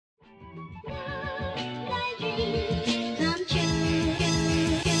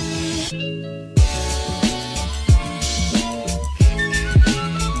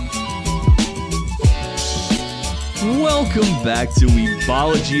Welcome back to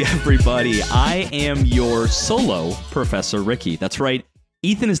Weebology, everybody. I am your solo Professor Ricky. That's right.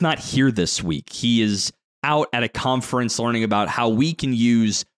 Ethan is not here this week. He is out at a conference learning about how we can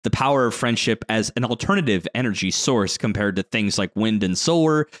use the power of friendship as an alternative energy source compared to things like wind and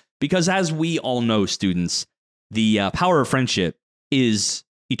solar. Because as we all know, students, the power of friendship is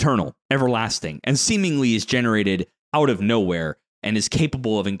eternal, everlasting, and seemingly is generated out of nowhere and is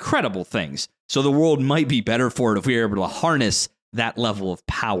capable of incredible things. So the world might be better for it if we were able to harness that level of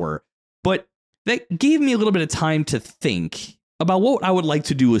power. But that gave me a little bit of time to think about what I would like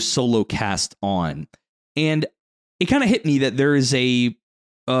to do a Solocast on. And it kind of hit me that there is a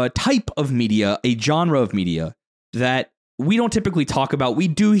type of media, a genre of media that we don't typically talk about. We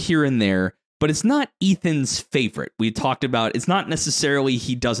do here and there, but it's not Ethan's favorite. We talked about it's not necessarily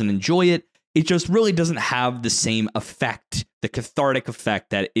he doesn't enjoy it. It just really doesn't have the same effect, the cathartic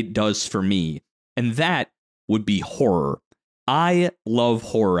effect that it does for me. And that would be horror. I love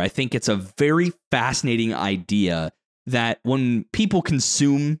horror. I think it's a very fascinating idea that when people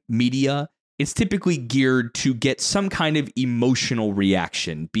consume media, it's typically geared to get some kind of emotional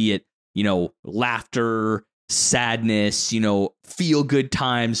reaction, be it, laughter, sadness, feel good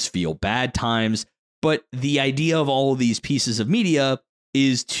times, feel bad times. But the idea of all of these pieces of media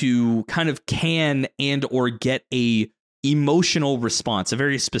is to kind of can and or get a emotional response, a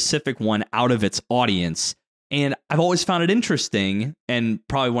very specific one out of its audience. And I've always found it interesting, and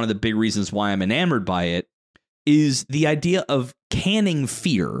probably one of the big reasons why I'm enamored by it, is the idea of canning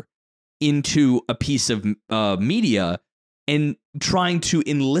fear into a piece of media and trying to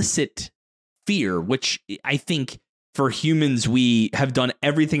elicit fear, which I think for humans, we have done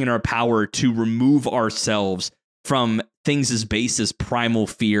everything in our power to remove ourselves from things as base as primal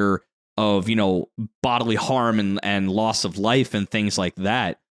fear of, bodily harm and loss of life and things like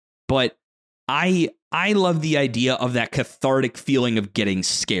that. But I love the idea of that cathartic feeling of getting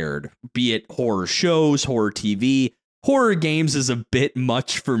scared, be it horror shows, horror TV. Horror games is a bit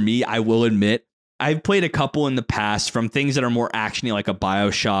much for me, I will admit. I've played a couple in the past, from things that are more actiony like a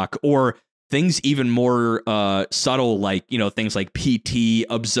BioShock, or things even more subtle like, things like PT,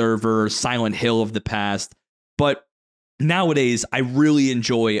 Observer, Silent Hill of the past. But nowadays, I really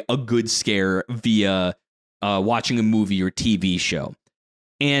enjoy a good scare via watching a movie or TV show.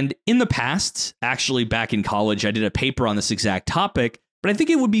 And in the past, actually back in college, I did a paper on this exact topic, but I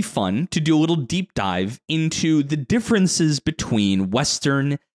think it would be fun to do a little deep dive into the differences between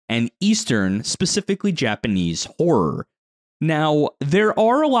Western and Eastern, specifically Japanese horror. Now, there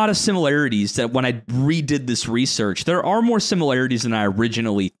are a lot of similarities that when I redid this research, there are more similarities than I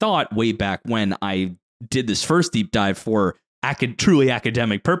originally thought way back when I did this first deep dive for truly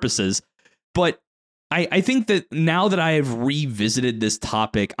academic purposes. But I think that now that I have revisited this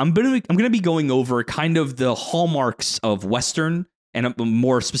topic, I'm going to be going over kind of the hallmarks of Western and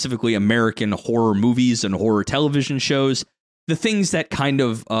more specifically American horror movies and horror television shows, the things that kind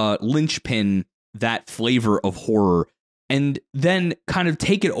of linchpin that flavor of horror, and then kind of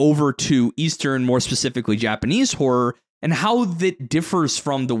take it over to Eastern, more specifically Japanese horror, and how that differs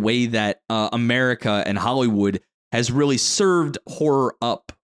from the way that America and Hollywood has really served horror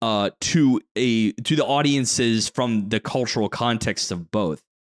up to the audiences from the cultural context of both.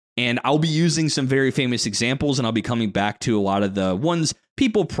 And I'll be using some very famous examples, and I'll be coming back to a lot of the ones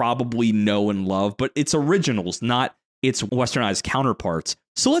people probably know and love, but it's originals, not its westernized counterparts.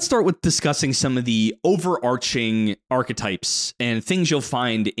 So let's start with discussing some of the overarching archetypes and things you'll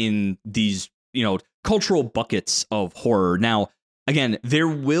find in these, cultural buckets of horror. Now, again, there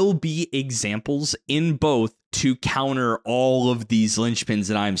will be examples in both to counter all of these linchpins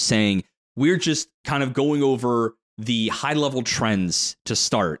that I'm saying. We're just kind of going over the high-level trends to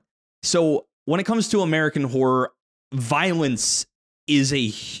start. So when it comes to American horror, violence is a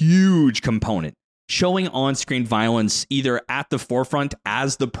huge component. Showing on-screen violence either at the forefront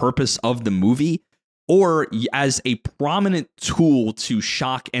as the purpose of the movie or as a prominent tool to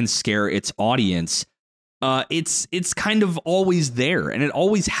shock and scare its audience, it's kind of always there, and it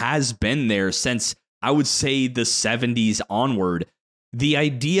always has been there since, I would say, the 70s onward. The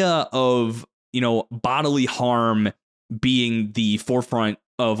idea of, bodily harm being the forefront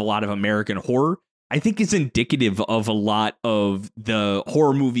of a lot of American horror, I think is indicative of a lot of the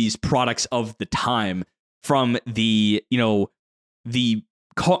horror movies products of the time, from the, the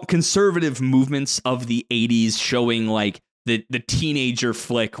conservative movements of the 80s, showing like the teenager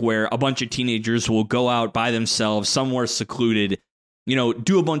flick where a bunch of teenagers will go out by themselves somewhere secluded,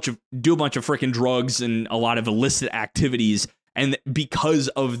 do a bunch of freaking drugs and a lot of illicit activities. And because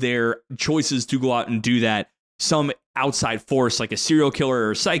of their choices to go out and do that, some outside force like a serial killer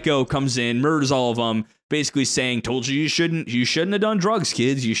or psycho comes in, murders all of them. basically saying, told you shouldn't have done drugs,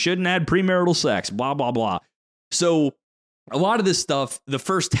 kids. You shouldn't have had premarital sex, blah, blah, blah. So a lot of this stuff, the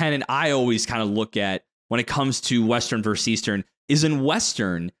first tenet I always kind of look at when it comes to Western versus Eastern is in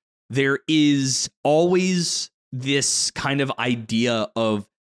Western, there is always this kind of idea of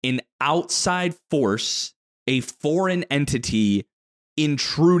an outside force, a foreign entity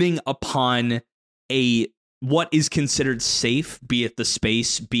intruding upon what is considered safe, be it the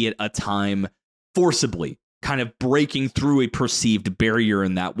space, be it a time, forcibly, kind of breaking through a perceived barrier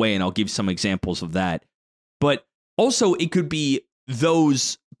in that way. And I'll give some examples of that. But also, it could be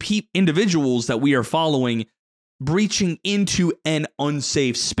those individuals that we are following breaching into an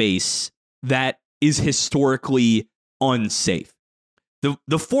unsafe space that is historically unsafe.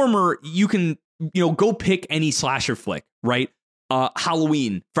 The former, you can go pick any slasher flick, right?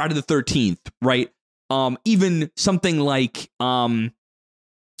 Halloween, Friday the 13th, right? Even something like Nightmare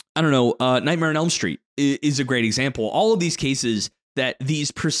on Elm Street is a great example. All of these cases that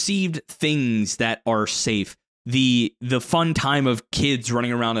these perceived things that are safe, the fun time of kids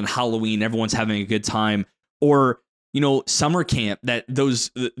running around on Halloween, everyone's having a good time, or summer camp,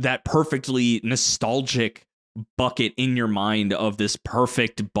 that perfectly nostalgic bucket in your mind of this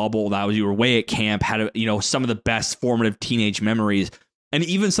perfect bubble that was you were away at camp, had some of the best formative teenage memories, and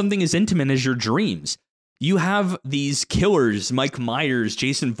even something as intimate as your dreams. You have these killers, Mike Myers,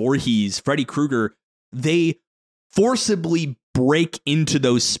 Jason Voorhees, Freddy Krueger, they forcibly break into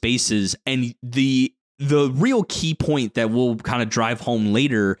those spaces, and the real key point that we'll kind of drive home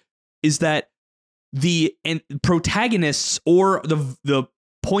later is that the protagonists or the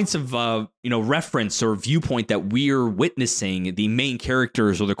points of reference or viewpoint that we're witnessing, the main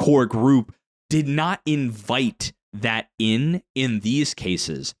characters or the core group, did not invite that in these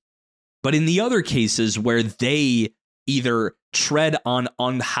cases. But in the other cases where they either tread on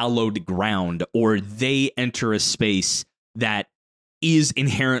unhallowed ground or they enter a space that is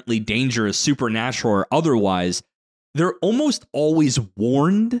inherently dangerous, supernatural or otherwise, they're almost always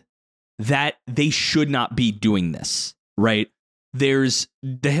warned that they should not be doing this, right? There's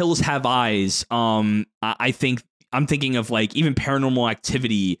The Hills Have Eyes. I'm thinking of like even Paranormal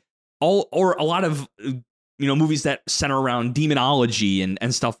Activity, or a lot of movies that center around demonology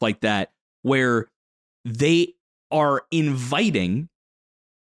and stuff like that, where they are inviting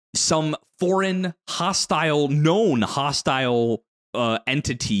some foreign known hostile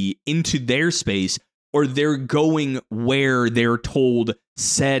entity into their space, or they're going where they're told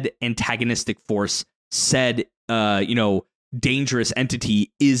said antagonistic force, said dangerous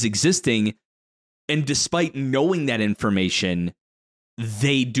entity is existing, and despite knowing that information,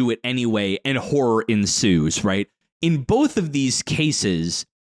 they do it anyway, and horror ensues, right? In both of these cases,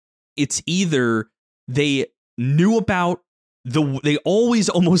 it's either they knew about they always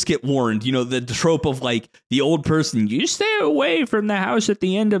almost get warned, the trope of like the old person, you stay away from the house at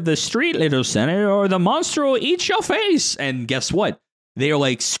the end of the street, little senator, or the monster will eat your face. And guess what? They are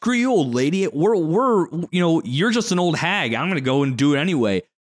like, screw you, old lady. We're you're just an old hag. I'm going to go and do it anyway.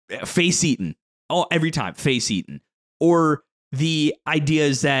 Face eaten. Oh, every time. Face eaten. Or the idea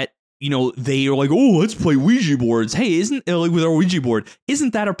is that, they are like, oh, let's play Ouija boards. Hey, with our Ouija board,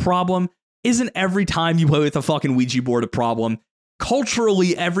 isn't that a problem? Isn't every time you play with a fucking Ouija board a problem?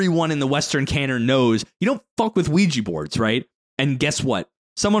 Culturally, everyone in the Western canon knows you don't fuck with Ouija boards, right? And guess what?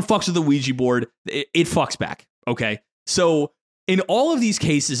 Someone fucks with a Ouija board, it fucks back, okay? So in all of these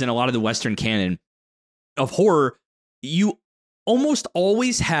cases, in a lot of the Western canon of horror, you almost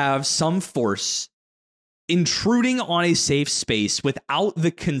always have some force intruding on a safe space without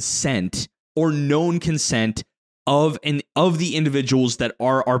the consent or known consent of the individuals that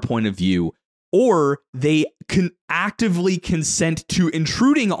are our point of view, or they can actively consent to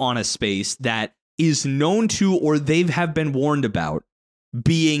intruding on a space that is known to, or they have been warned about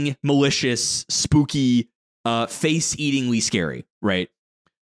being malicious, spooky, face-eatingly scary, right?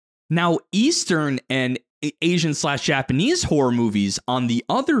 Now, Eastern and Asian/Japanese horror movies, on the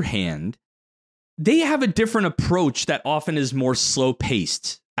other hand, they have a different approach that often is more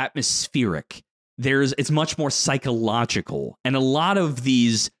slow-paced, atmospheric. It's much more psychological, and a lot of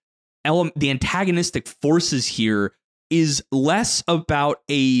the antagonistic forces here is less about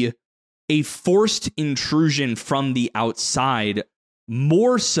a forced intrusion from the outside,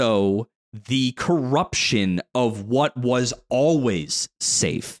 more so the corruption of what was always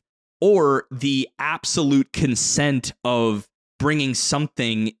safe, or the absolute consent of bringing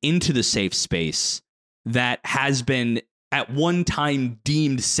something into the safe space that has been at one time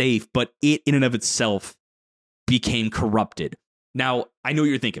deemed safe, but it in and of itself became corrupted. Now, I know what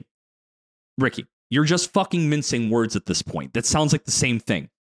you're thinking, Ricky, you're just fucking mincing words at this point. That sounds like the same thing.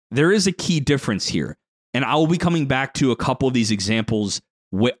 There is a key difference here. And I'll be coming back to a couple of these examples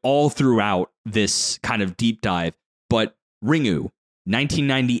all throughout this kind of deep dive. But Ringu,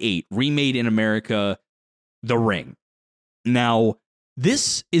 1998, remade in America, The Ring. Now,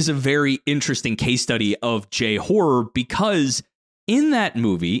 this is a very interesting case study of J-horror because in that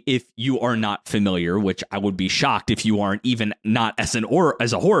movie, if you are not familiar, which I would be shocked if you aren't, even not as a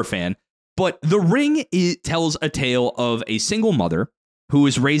horror fan, but The Ring, it tells a tale of a single mother who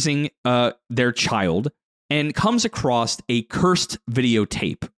is raising their child and comes across a cursed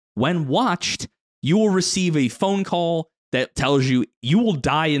videotape. When watched, you will receive a phone call that tells you you will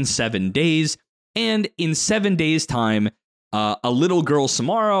die in 7 days, and in 7 days' time, a little girl,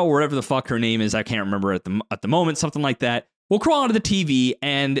 Samara, or whatever the fuck her name is, I can't remember at the moment, something like that, will crawl onto the TV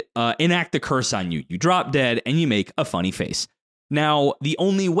and enact the curse on you. You drop dead, and you make a funny face. Now, the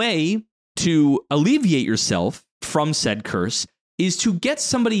only way to alleviate yourself from said curse is to get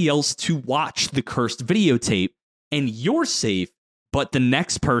somebody else to watch the cursed videotape, and you're safe, but the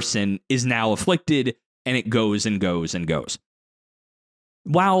next person is now afflicted, and it goes and goes and goes.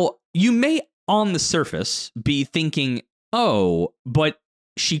 While you may, on the surface, be thinking, oh, but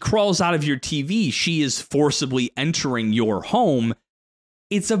she crawls out of your TV, she is forcibly entering your home,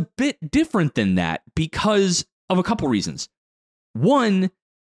 it's a bit different than that because of a couple reasons. One,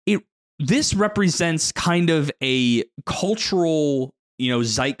 this represents kind of a cultural,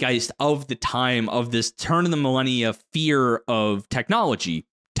 zeitgeist of the time, of this turn of the millennia fear of technology,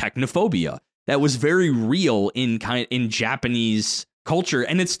 technophobia, that was very real in Japanese culture,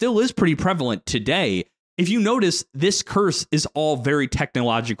 and it still is pretty prevalent today. If you notice, this curse is all very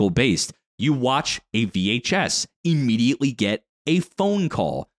technological based. You watch a VHS, immediately get a phone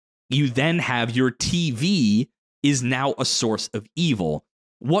call. You then have your TV is now a source of evil.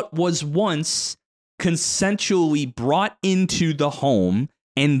 What was once consensually brought into the home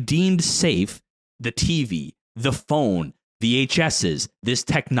and deemed safe, the TV, the phone, VHSs, this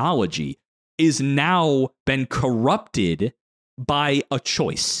technology, is now been corrupted by a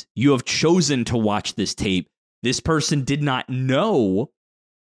choice. You have chosen to watch this tape. This person did not know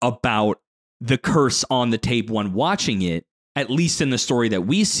about the curse on the tape when watching it, at least in the story that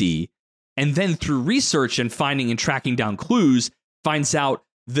we see. And then through research and finding and tracking down clues, finds out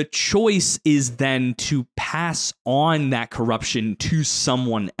the choice is then to pass on that corruption to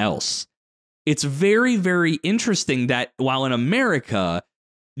someone else. It's very, very interesting that while in America,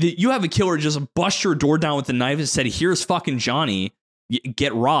 you have a killer just bust your door down with a knife and said, here's fucking Johnny,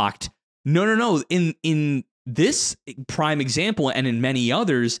 get rocked. No. In this prime example and in many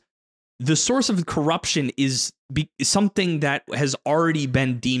others, the source of corruption is something that has already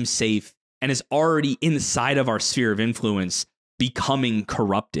been deemed safe and is already inside of our sphere of influence becoming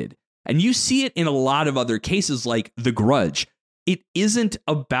corrupted. And you see it in a lot of other cases like The Grudge. It isn't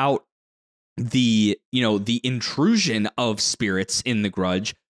about the intrusion of spirits in The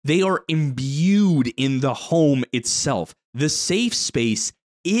Grudge. They are imbued in the home itself. The safe space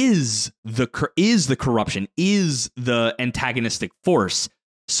is the corruption, is the antagonistic force.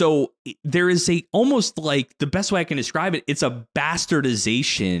 So there is almost like, the best way I can describe it, it's a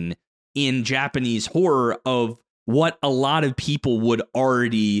bastardization in Japanese horror of what a lot of people would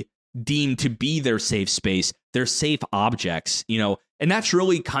already deem to be their safe space, their safe objects, and that's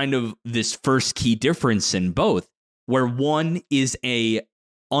really kind of this first key difference in both, where one is a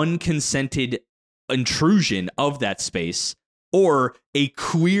unconsented intrusion of that space or a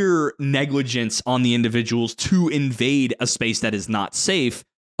queer negligence on the individuals to invade a space that is not safe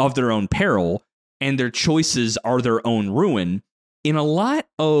of their own peril, and their choices are their own ruin. In a lot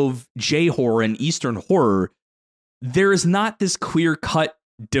of J-horror and Eastern horror, there is not this clear-cut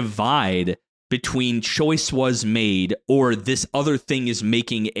divide between choice was made or this other thing is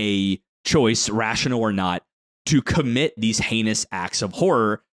making a choice, rational or not, to commit these heinous acts of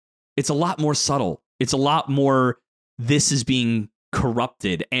horror. It's a lot more subtle. It's a lot more, this is being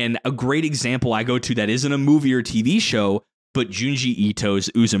corrupted. And a great example I go to that isn't a movie or TV show, but Junji Ito's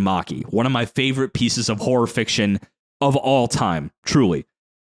Uzumaki, one of my favorite pieces of horror fiction of all time, truly.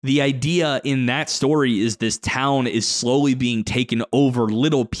 The idea in that story is this town is slowly being taken over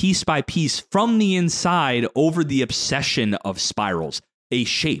little piece by piece from the inside over the obsession of spirals. A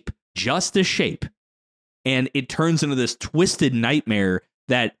shape, just a shape. And it turns into this twisted nightmare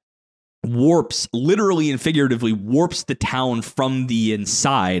that warps, literally and figuratively, warps the town from the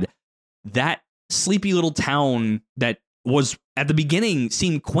inside. That sleepy little town that was at the beginning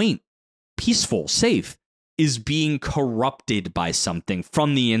seemed quaint, peaceful, safe, is being corrupted by something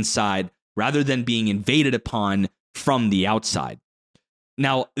from the inside rather than being invaded upon from the outside.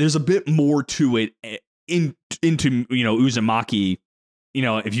 Now, there's a bit more to it into Uzumaki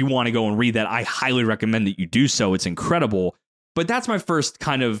if you want to go and read that, I highly recommend that you do so. It's incredible. But that's my first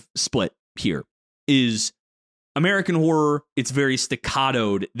kind of split here is American horror. It's very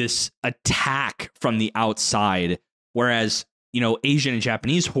staccatoed, this attack from the outside, whereas, Asian and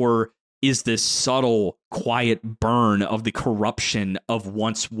Japanese horror is this subtle, quiet burn of the corruption of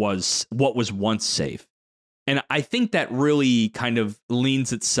what was once safe. And I think that really kind of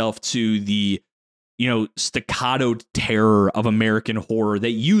leans itself to the, staccato terror of American horror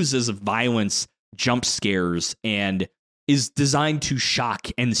that uses violence, jump scares, and is designed to shock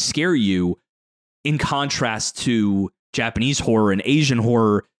and scare you, in contrast to Japanese horror and Asian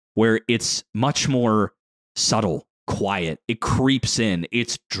horror, where it's much more subtle, quiet. It creeps in.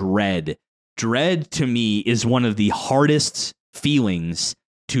 It's dread. Dread, to me, is one of the hardest feelings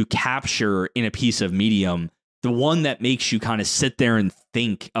to capture in a piece of medium. The one that makes you kind of sit there and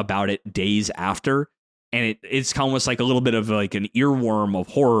think about it days after. And it's almost like a little bit of like an earworm of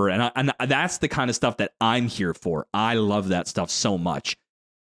horror. And that's the kind of stuff that I'm here for. I love that stuff so much.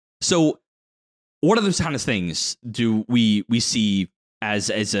 So what other kind of things do we see as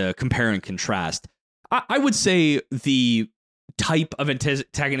a compare and contrast? I would say the type of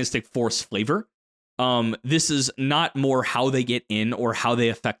antagonistic force flavor. This is not more how they get in or how they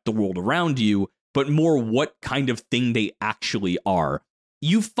affect the world around you, but more what kind of thing they actually are.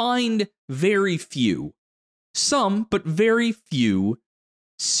 You find very few, some, but very few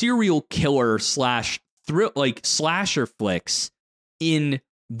serial killer slasher flicks in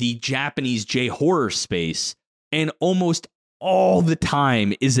the Japanese J-horror space, and almost all the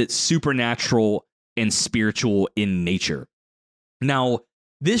time is it supernatural and spiritual in nature. Now,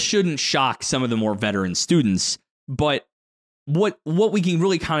 this shouldn't shock some of the more veteran students, but what we can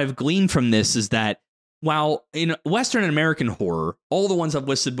really kind of glean from this is that while in Western and American horror, all the ones I've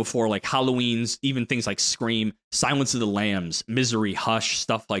listed before, like Halloween's, even things like Scream, Silence of the Lambs, Misery, Hush,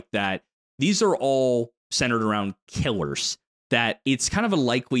 stuff like that, these are all centered around killers. That it's kind of a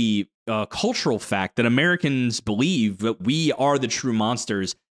likely cultural fact that Americans believe that we are the true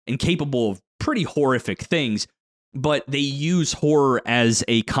monsters and capable of pretty horrific things, but they use horror as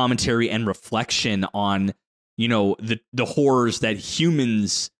a commentary and reflection on, the horrors that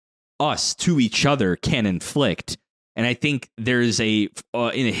humans, us, to each other can inflict. And I think there's in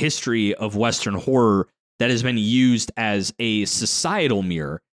a history of Western horror that has been used as a societal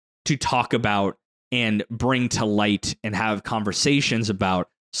mirror to talk about and bring to light and have conversations about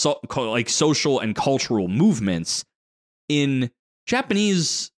social and cultural movements. In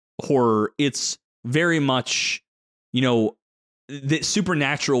Japanese horror, it's very much, the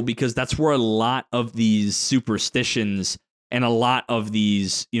supernatural, because that's where a lot of these superstitions and a lot of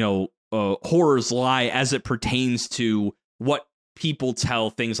these, horrors lie as it pertains to what people tell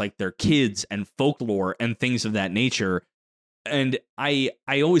things like their kids and folklore and things of that nature. And I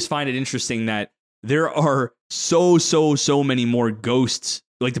always find it interesting that there are so many more ghosts,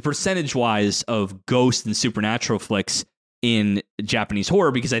 like the percentage wise of ghost and supernatural flicks in Japanese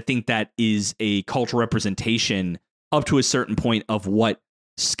horror, because I think that is a cultural representation up to a certain point of what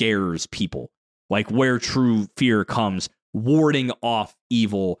scares people, like where true fear comes, warding off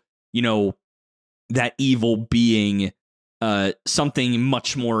evil, that evil being something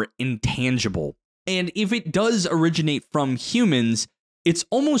much more intangible. And if it does originate from humans, it's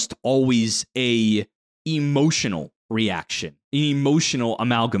almost always a emotional reaction, an emotional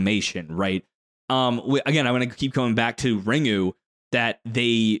amalgamation, right? Again, I'm going to keep coming back to Ringu, that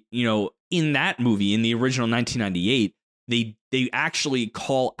they, in that movie, in the original 1998, they actually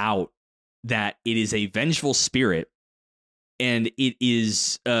call out that it is a vengeful spirit, and it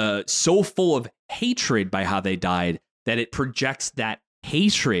is so full of hatred by how they died that it projects that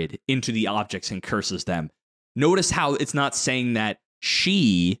hatred into the objects and curses them. Notice how it's not saying that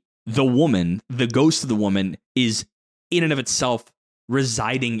she, the woman, the ghost of the woman, is in and of itself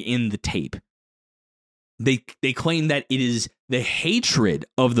residing in the tape. They claim that it is the hatred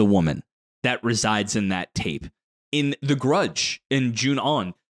of the woman that resides in that tape. In The Grudge, in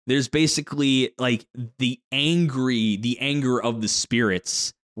June-On, there's basically like the anger of the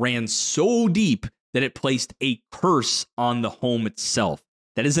spirits ran so deep that it placed a curse on the home itself.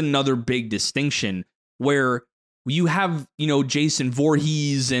 That is another big distinction, where you have, Jason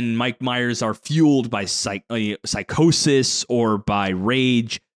Voorhees and Mike Myers are fueled by psychosis or by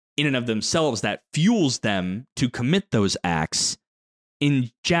rage in and of themselves that fuels them to commit those acts. In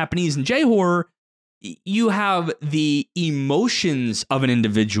Japanese and J-horror, you have the emotions of an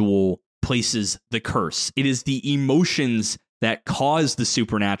individual places the curse. It is the emotions that cause the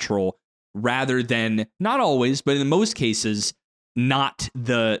supernatural, rather than, not always, but in most cases, not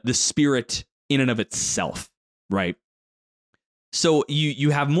the spirit in and of itself, right? So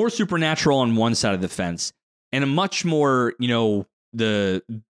you have more supernatural on one side of the fence, and a much more, the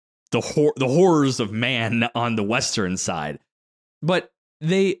horrors of man on the Western side. But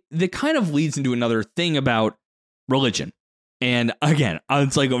they kind of leads into another thing about religion. And again,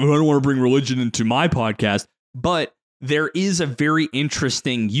 it's like, I don't want to bring religion into my podcast, but there is a very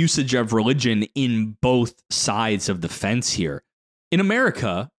interesting usage of religion in both sides of the fence here. In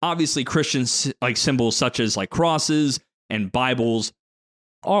America, obviously Christian like symbols such as like crosses and Bibles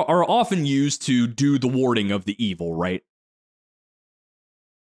are often used to do the warding of the evil, right?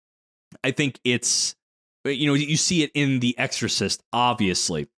 I think it's, you see it in The Exorcist,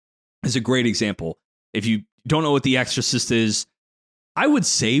 obviously, is a great example. If you don't know what The Exorcist is, I would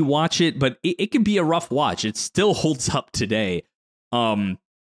say watch it, but it can be a rough watch. It still holds up today.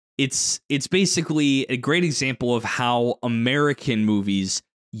 It's basically a great example of how American movies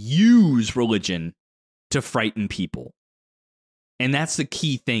use religion to frighten people. And that's the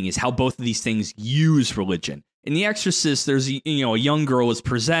key thing, is how both of these things use religion. In The Exorcist, there's a young girl is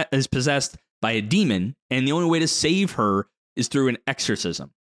possessed by a demon, and the only way to save her is through an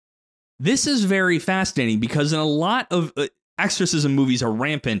exorcism. This is very fascinating because in a lot of exorcism movies are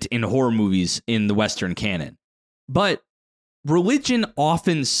rampant in horror movies in the Western canon. But religion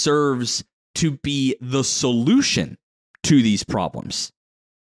often serves to be the solution to these problems.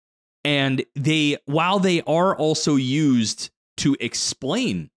 And while they are also used to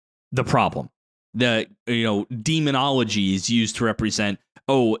explain the problem, the demonology is used to represent,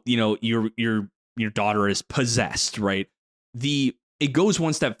 your daughter is possessed, right? It goes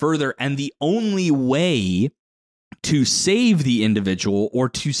one step further, and the only way to save the individual or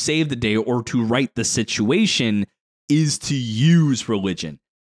to save the day or to right the situation is to use religion.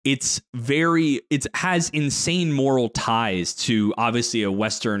 It has insane moral ties to obviously a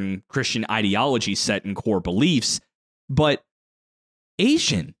Western Christian ideology set in core beliefs, but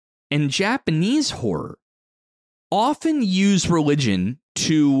Asian and Japanese horror often use religion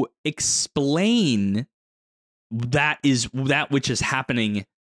to explain that which is happening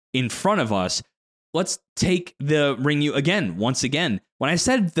in front of us. Let's take the Ringu again. Once again, when I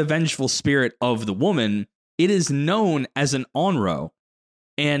said the vengeful spirit of the woman, it is known as an onro.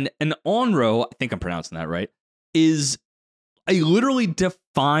 And an onro, I think I'm pronouncing that right, is a literally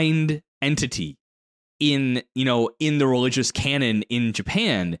defined entity in the religious canon in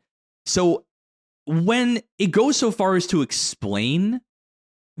Japan. So when it goes so far as to explain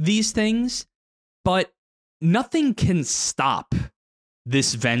these things, but nothing can stop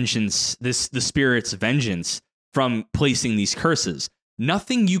this vengeance, the spirit's vengeance from placing these curses.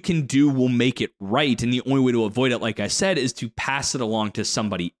 Nothing you can do will make it right, and the only way to avoid it, like I said, is to pass it along to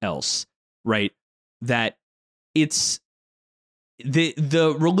somebody else, right? That it's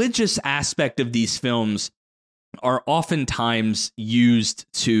the religious aspect of these films are oftentimes used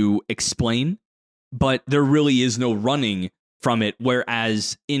to explain, but there really is no running from it.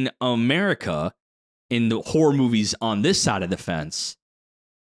 Whereas in America, in the horror movies on this side of the fence,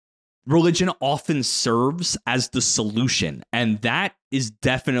 religion often serves as the solution. And that is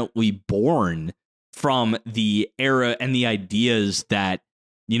definitely born from the era and the ideas that,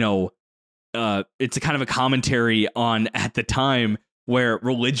 it's a kind of a commentary on at the time where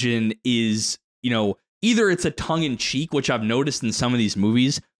religion is, either it's a tongue in cheek, which I've noticed in some of these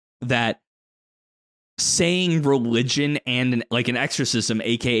movies, that saying religion and like an exorcism,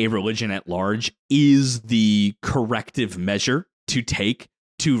 aka religion at large, is the corrective measure to take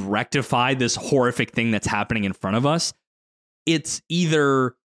to rectify this horrific thing that's happening in front of us. It's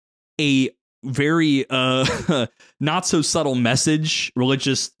either a very not so subtle message,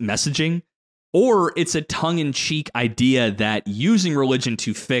 religious messaging, or it's a tongue-in-cheek idea that using religion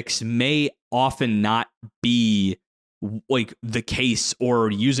to fix may often not be like the case, or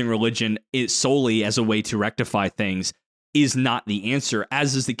using religion solely as a way to rectify things is not the answer,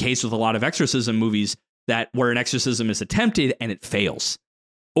 as is the case with a lot of exorcism movies that where an exorcism is attempted and it fails.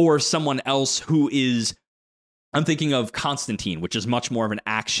 Or someone else who is, I'm thinking of Constantine, which is much more of an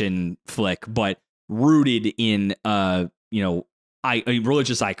action flick, but rooted in,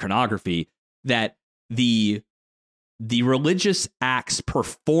 religious iconography, that the religious acts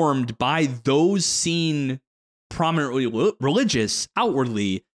performed by those seen prominently religious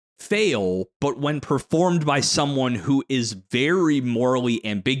outwardly fail, but when performed by someone who is very morally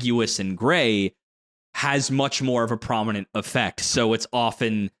ambiguous and gray, has much more of a prominent effect. So it's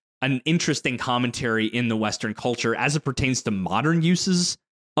often an interesting commentary in the Western culture as it pertains to modern uses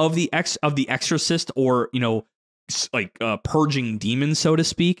of the exorcist, or purging demons, so to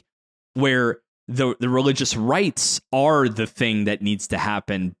speak, where the religious rites are the thing that needs to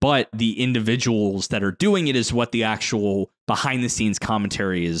happen, but the individuals that are doing it is what the actual behind the scenes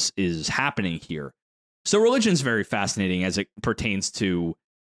commentary is happening here. So religion's very fascinating as it pertains to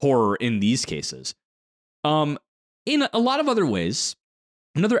horror in these cases. In a lot of other ways,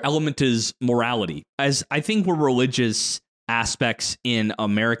 another element is morality, as I think where religious aspects in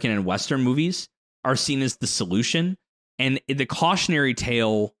American and Western movies are seen as the solution. And the cautionary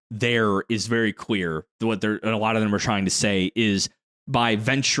tale there is very clear. What a lot of them are trying to say is by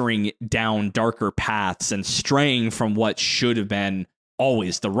venturing down darker paths and straying from what should have been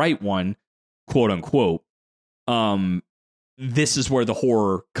always the right one, quote unquote, this is where the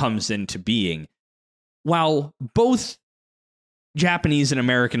horror comes into being. While both Japanese and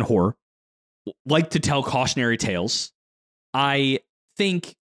American horror like to tell cautionary tales, I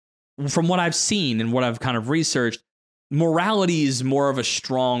think from what I've seen and what I've kind of researched, morality is more of a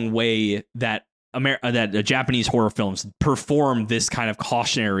strong way that Japanese horror films perform this kind of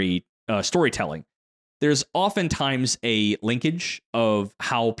cautionary storytelling. There's oftentimes a linkage of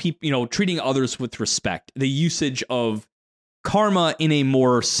how people, treating others with respect, the usage of karma in a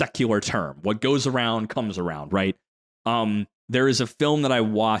more secular term. What goes around comes around, right? There is a film that I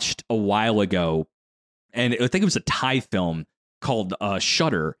watched a while ago, and I think it was a Thai film called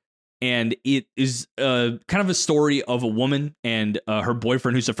Shudder. And it is kind of a story of a woman and her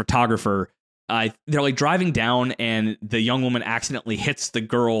boyfriend, who's a photographer. They're like driving down, and the young woman accidentally hits the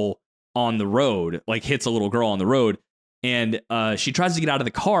girl on the road, like hits a little girl on the road. And she tries to get out of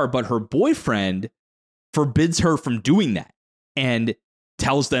the car, but her boyfriend forbids her from doing that and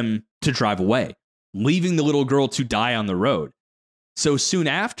tells them to drive away, leaving the little girl to die on the road. So soon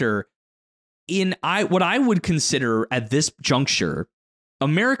after, what I would consider at this juncture,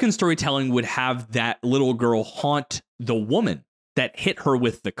 American storytelling would have that little girl haunt the woman that hit her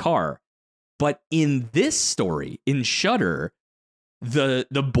with the car. But in this story, in Shudder,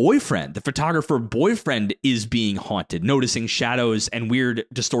 the boyfriend, the photographer boyfriend, is being haunted, noticing shadows and weird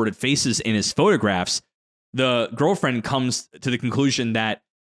distorted faces in his photographs. The girlfriend comes to the conclusion that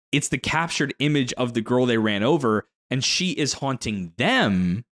it's the captured image of the girl they ran over, and she is haunting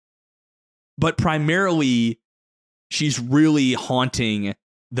them. But primarily, she's really haunting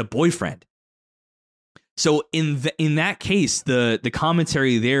the boyfriend. So in that case, the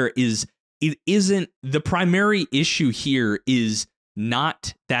commentary there is, it isn't, the primary issue here is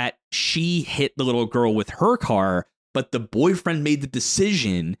not that she hit the little girl with her car, but the boyfriend made the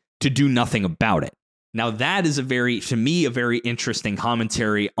decision to do nothing about it. Now that is to me, a very interesting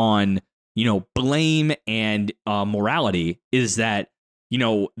commentary on, blame and morality, is that,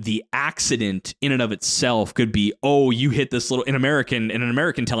 the accident in and of itself could be, oh, you hit this little, in an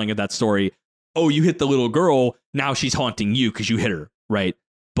American telling of that story, oh, you hit the little girl, now she's haunting you because you hit her, right?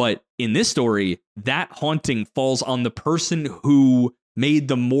 But in this story, that haunting falls on the person who made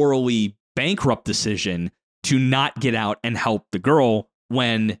the morally bankrupt decision to not get out and help the girl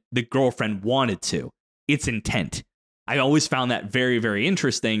when the girlfriend wanted to. It's intent. I always found that very, very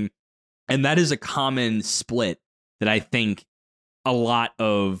interesting. And that is a common split that I think a lot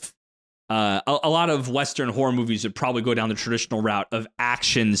of Western horror movies would probably go down the traditional route of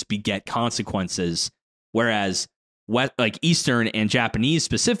actions beget consequences, whereas like Eastern and Japanese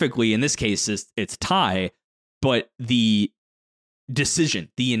specifically, in this case, it's Thai, but the decision,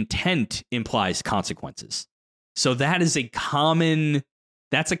 the intent implies consequences. So that is a common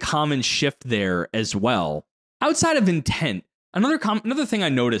shift there as well. Outside of intent, another thing I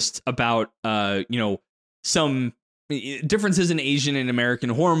noticed about some differences in Asian and American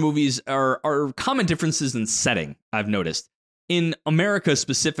horror movies are common differences in setting. I've noticed in America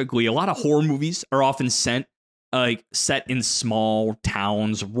specifically, a lot of horror movies are often set in small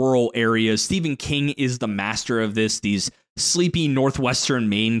towns, rural areas. Stephen King is the master of this. These sleepy northwestern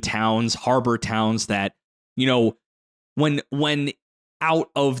Maine towns, harbor towns that, when out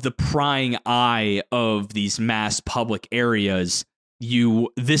of the prying eye of these mass public areas,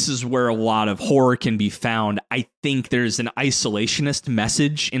 this is where a lot of horror can be found. I think there's an isolationist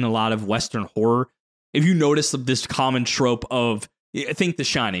message in a lot of Western horror. If you notice this common trope of, I think The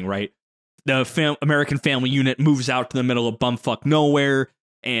Shining, right? The American family unit moves out to the middle of bumfuck nowhere,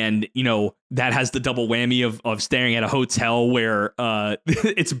 and that has the double whammy of staring at a hotel where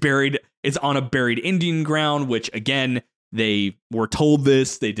it's on a buried Indian ground, which again, they were told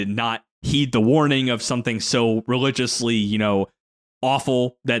this, they did not heed the warning of something so religiously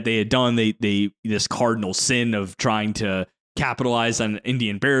awful that they had done. They this cardinal sin of trying to capitalize on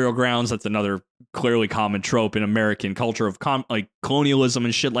Indian burial grounds. That's another clearly common trope in American culture of colonialism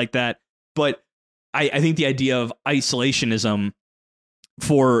and shit like that. But I think the idea of isolationism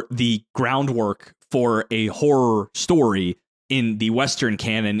for the groundwork for a horror story in the Western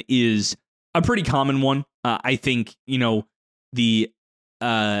canon is a pretty common one. I think, the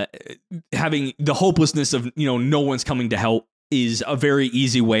having the hopelessness of, no one's coming to help is a very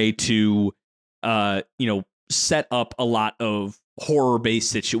easy way to, set up a lot of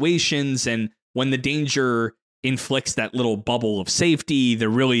horror-based situations. And when the danger inflicts that little bubble of safety, there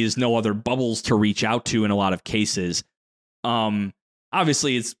really is no other bubbles to reach out to in a lot of cases.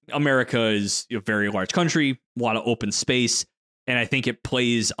 Obviously, America is a very large country, a lot of open space. And I think it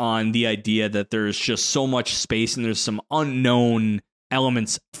plays on the idea that there's just so much space and there's some unknown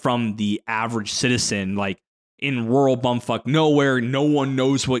elements from the average citizen, like in rural bumfuck nowhere. No one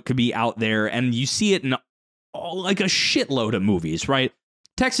knows what could be out there. And you see it in like a shitload of movies, right?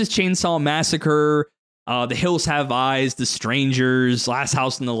 Texas Chainsaw Massacre, The Hills Have Eyes, The Strangers, Last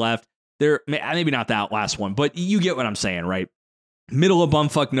House on the Left. They're maybe not that last one, but you get what I'm saying, right? Middle of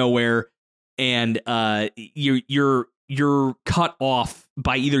bumfuck nowhere, and you're cut off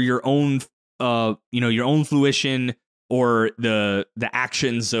by either your own your own fruition or the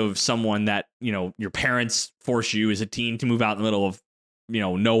actions of someone that your parents force you as a teen to move out in the middle of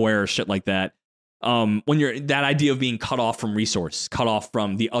nowhere or shit like that. When you're that idea of being cut off from resource, cut off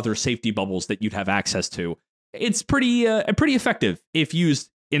from the other safety bubbles that you'd have access to, it's pretty effective if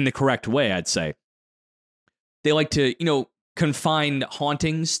used in the correct way, I'd say. They like to confine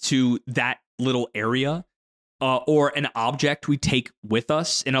hauntings to that little area. Or an object we take with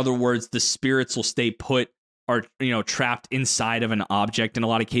us. In other words, the spirits will stay put or trapped inside of an object in a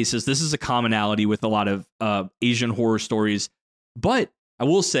lot of cases. This is a commonality with a lot of Asian horror stories. But I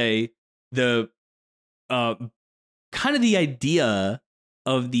will say the kind of the idea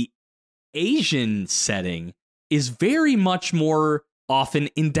of the Asian setting is very much more often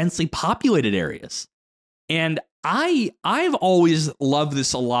in densely populated areas. And I've always loved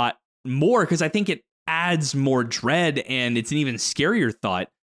this a lot more because I think it adds more dread, and it's an even scarier thought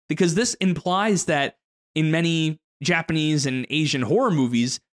because this implies that in many Japanese and Asian horror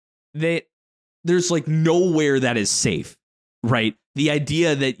movies that there's like nowhere that is safe, right? The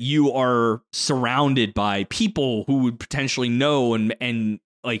idea that you are surrounded by people who would potentially know and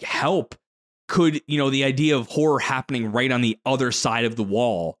like help could, the idea of horror happening right on the other side of the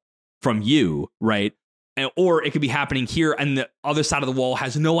wall from you, right? Or it could be happening here and the other side of the wall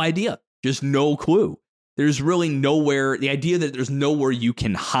has no idea. Just no clue. There's really nowhere. The idea that there's nowhere you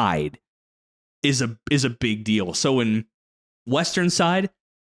can hide is a big deal. So in Western side,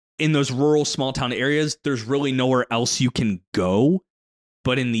 in those rural small town areas, there's really nowhere else you can go.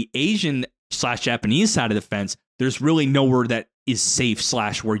 But in the Asian / Japanese side of the fence, there's really nowhere that is safe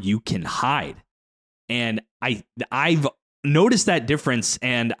 / where you can hide. And I've noticed that difference,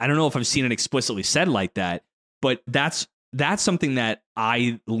 and I don't know if I've seen it explicitly said like that, but that's something that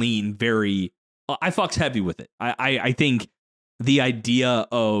I lean very, I fucks heavy with it. I think the idea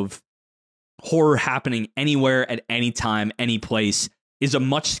of horror happening anywhere at any time, any place is a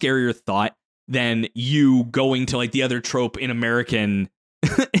much scarier thought than you going to like the other trope in American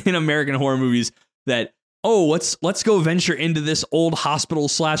horror movies that, oh, let's go venture into this old hospital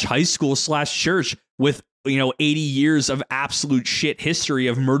 / high school / church with 80 years of absolute shit history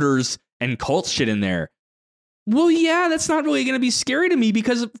of murders and cult shit in there. Well, yeah, that's not really going to be scary to me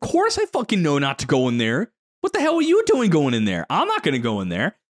because, of course, I fucking know not to go in there. What the hell are you doing going in there? I'm not going to go in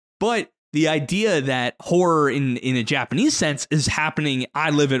there. But the idea that horror in a Japanese sense is happening.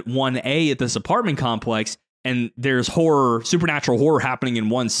 I live at 1A at this apartment complex, and there's supernatural horror happening in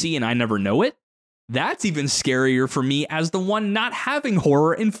 1C, and I never know it. That's even scarier for me as the one not having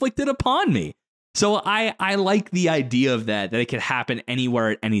horror inflicted upon me. So I like the idea of that it could happen anywhere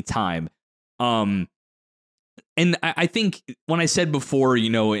at any time. And I think when I said before,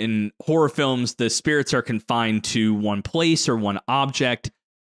 in horror films, the spirits are confined to one place or one object.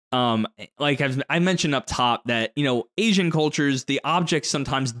 Like I mentioned up top that, Asian cultures, the objects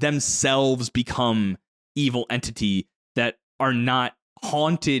sometimes themselves become evil entity that are not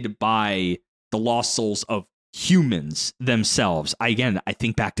haunted by the lost souls of humans themselves. I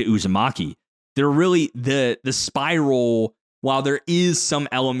think back to Uzumaki. They're really the spiral. While there is some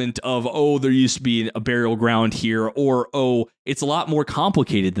element of, oh, there used to be a burial ground here, or, oh, it's a lot more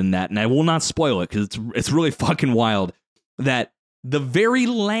complicated than that. And I will not spoil it because it's really fucking wild that the very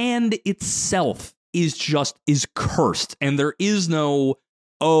land itself is cursed. And there is no,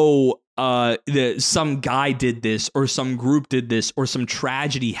 some guy did this or some group did this or some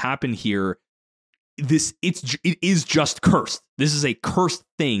tragedy happened here. It is just cursed. This is a cursed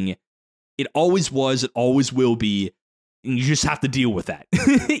thing. It always was. It always will be. And you just have to deal with that.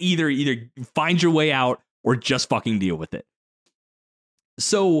 either find your way out or just fucking deal with it.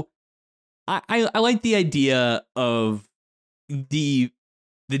 So I like the idea of the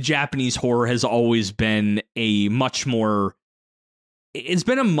Japanese horror has always been a much more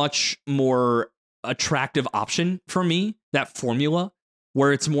attractive option for me, that formula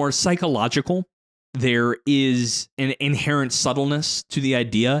where it's more psychological. There is an inherent subtleness to the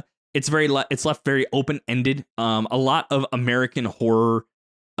idea. It's left very open-ended. A lot of American horror,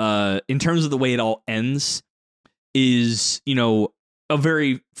 in terms of the way it all ends, is, a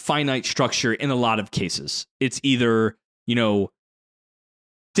very finite structure in a lot of cases. It's either,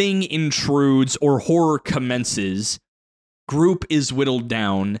 thing intrudes or horror commences, group is whittled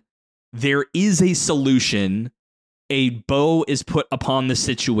down, there is a solution, a bow is put upon the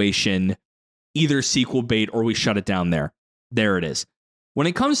situation, either sequel bait or we shut it down there. There it is. When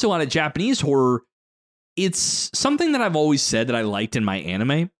it comes to a lot of Japanese horror, it's something that I've always said that I liked in my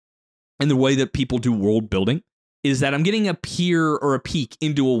anime and the way that people do world building is that I'm getting a peer or a peek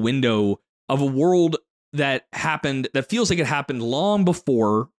into a window of a world that happened, that feels like it happened long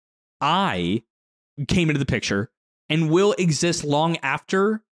before I came into the picture and will exist long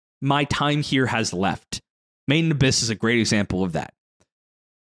after my time here has left. Made in Abyss is a great example of that.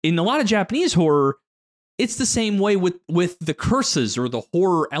 In a lot of Japanese horror, it's the same way with the curses or the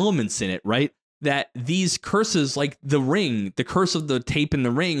horror elements in it, right? That these curses, like the ring, the curse of the tape in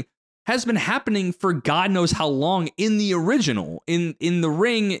the ring, has been happening for God knows how long in the original. In the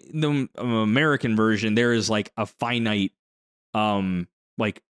ring, the American version, there is like a finite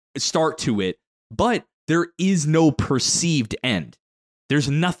start to it, but there is no perceived end. There's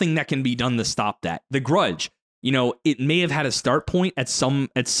nothing that can be done to stop that. The Grudge, it may have had a start point at some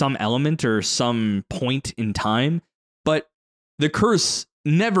element or some point in time, but the curse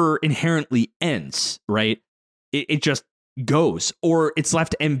never inherently ends, right? It just goes, or it's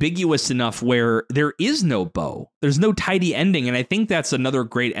left ambiguous enough where there is no bow. There's no tidy ending. And I think that's another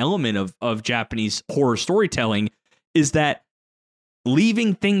great element of Japanese horror storytelling is that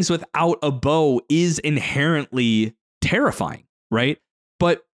leaving things without a bow is inherently terrifying, right?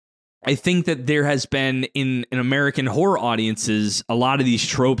 But I think that there has been in American horror audiences, a lot of these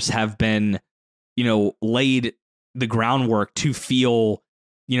tropes have been, laid the groundwork to feel,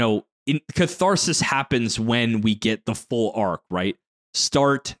 catharsis happens when we get the full arc, right?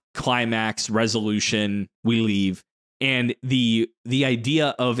 Start, climax, resolution, we leave. And the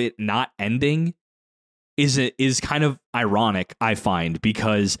idea of it not ending is kind of ironic, I find,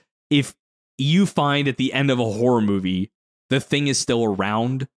 because if you find at the end of a horror movie, the thing is still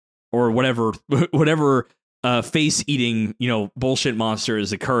around, or whatever face-eating, bullshit monster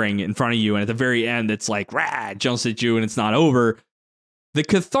is occurring in front of you, and at the very end, it's like, rah, jumps at you, and it's not over. The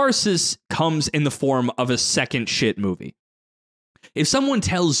catharsis comes in the form of a second shit movie. If someone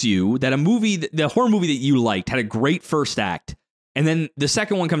tells you that the horror movie that you liked had a great first act, and then the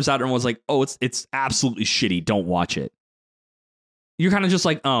second one comes out and was like, oh, it's absolutely shitty, don't watch it. You're kind of just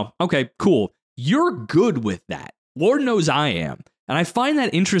like, oh, okay, cool. You're good with that. Lord knows I am. And I find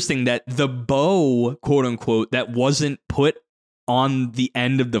that interesting that the bow, quote unquote, that wasn't put on the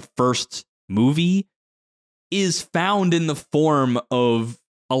end of the first movie is found in the form of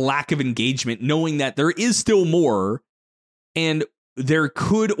a lack of engagement, knowing that there is still more and there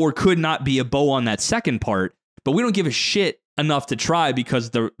could or could not be a bow on that second part, but we don't give a shit enough to try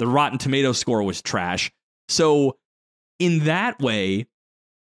because the Rotten Tomato score was trash. So in that way,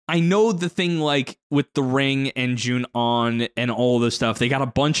 I know the thing like with The Ring and June-On and all this stuff, they got a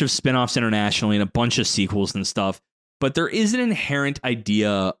bunch of spinoffs internationally and a bunch of sequels and stuff, but there is an inherent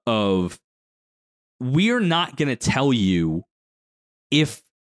idea of we're not going to tell you if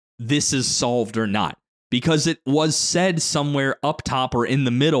this is solved or not, because it was said somewhere up top or in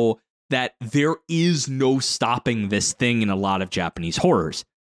the middle that there is no stopping this thing in a lot of Japanese horrors.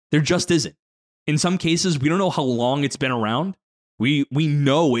 There just isn't. In some cases, we don't know how long it's been around. We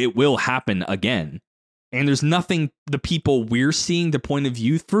know it will happen again. And there's nothing the people we're seeing the point of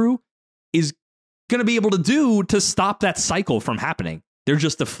view through is going to be able to do to stop that cycle from happening. They're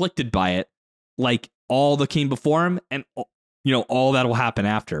just afflicted by it, like all that came before him and, all that will happen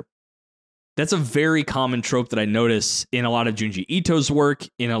after. That's a very common trope that I notice in a lot of Junji Ito's work,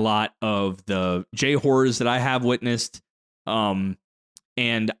 in a lot of the J-horrors that I have witnessed.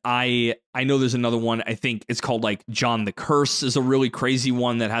 And I know there's another one. I think it's called like John the Curse is a really crazy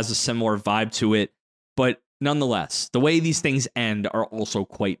one that has a similar vibe to it. But nonetheless, the way these things end are also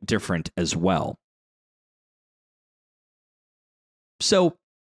quite different as well. So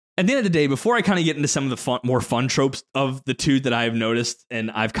at the end of the day, before I kind of get into some of the more fun tropes of the two that I've noticed, and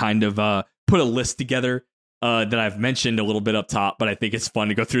I've kind of put a list together that I've mentioned a little bit up top, but I think it's fun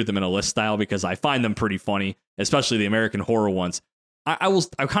to go through them in a list style because I find them pretty funny, especially the American horror ones.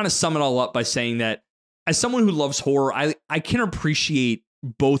 I kind of sum it all up by saying that as someone who loves horror, I can appreciate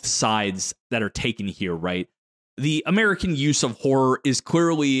both sides that are taken here, right? The American use of horror is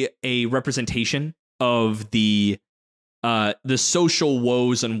clearly a representation of the social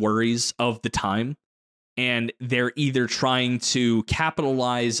woes and worries of the time, and they're either trying to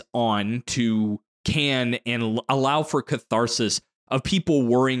capitalize on and allow for catharsis of people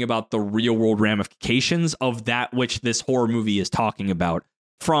worrying about the real world ramifications of that which this horror movie is talking about,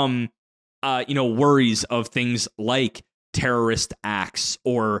 from worries of things like terrorist acts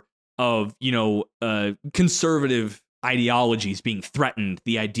or of conservative ideologies being threatened,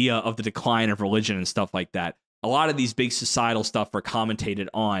 the idea of the decline of religion and stuff like that. A lot of these big societal stuff are commentated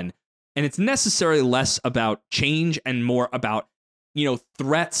on, and it's necessarily less about change and more about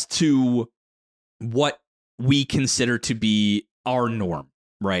threats to what we consider to be our norm,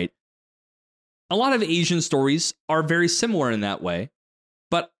 right? A lot of Asian stories are very similar in that way,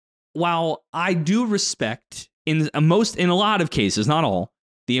 but while I do respect in a lot of cases, not all,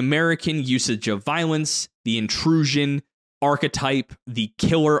 the American usage of violence, the intrusion archetype, the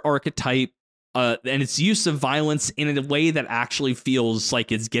killer archetype, and its use of violence in a way that actually feels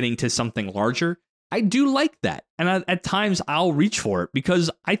like it's getting to something larger, I do like that. And at times I'll reach for it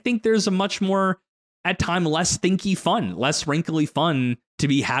because I think there's a much more, at times, less thinky fun, less wrinkly fun to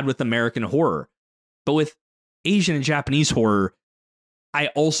be had with American horror. But with Asian and Japanese horror, I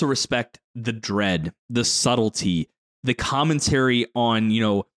also respect the dread, the subtlety, the commentary on,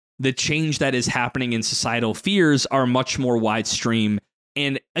 the change that is happening in societal fears are much more widestream.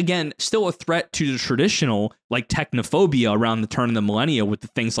 And again, still a threat to the traditional, like technophobia around the turn of the millennia with the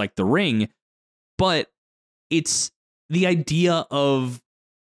things like The Ring. But it's the idea of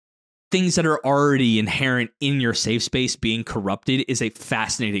things that are already inherent in your safe space being corrupted is a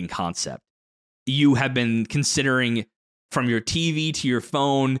fascinating concept. You have been considering from your TV to your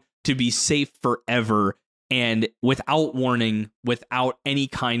phone to be safe forever, and without warning, without any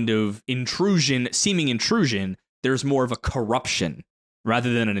kind of seeming intrusion, there's more of a corruption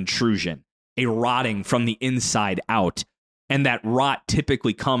rather than an intrusion, a rotting from the inside out. And that rot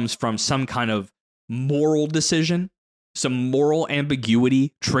typically comes from some kind of moral decision, some moral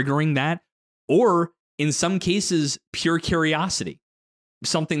ambiguity triggering that, or in some cases, pure curiosity,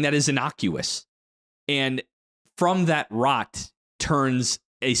 something that is innocuous. And from that rot turns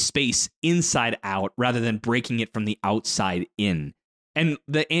a space inside out rather than breaking it from the outside in. And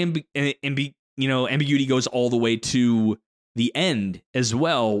the ambiguity goes all the way to the end as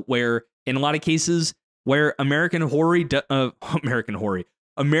well, where in a lot of cases where American horror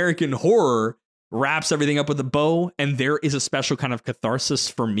wraps everything up with a bow, and there is a special kind of catharsis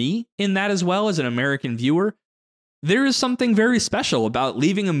for me in that as well as an American viewer. There is something very special about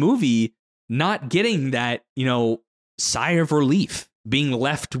leaving a movie not getting that, sigh of relief, being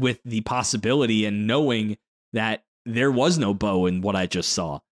left with the possibility and knowing that there was no bow in what I just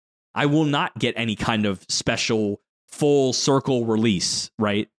saw. I will not get any kind of special full circle release,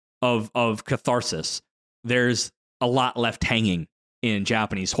 right, of catharsis. There's a lot left hanging in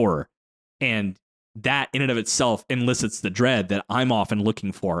Japanese horror. And that in and of itself elicits the dread that I'm often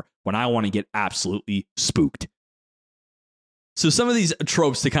looking for when I want to get absolutely spooked. So some of these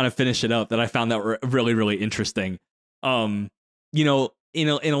tropes to kind of finish it up that I found that were really, really interesting. In a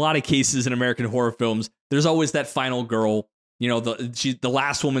lot of cases in American horror films, there's always that final girl, the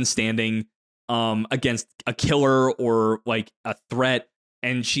last woman standing against a killer or like a threat.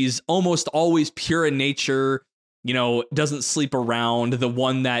 And she's almost always pure in nature, doesn't sleep around. The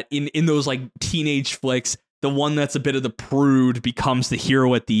one that in those like teenage flicks, the one that's a bit of the prude becomes the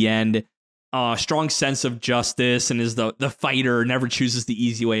hero at the end. Strong sense of justice and is the fighter, never chooses the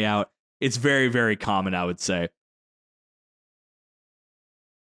easy way out. It's very, very common, I would say.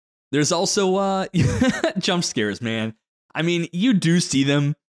 There's also jump scares, man. I mean, you do see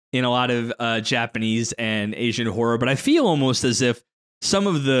them in a lot of Japanese and Asian horror, but I feel almost as if some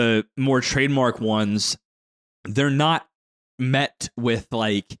of the more trademark ones, they're not met with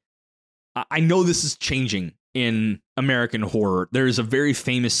like, I know this is changing in American horror. There's a very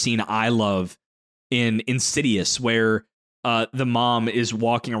famous scene I love in Insidious where the mom is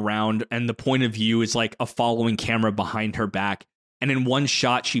walking around and the point of view is like a following camera behind her back. And in one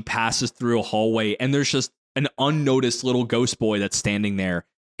shot, she passes through a hallway and there's just an unnoticed little ghost boy that's standing there.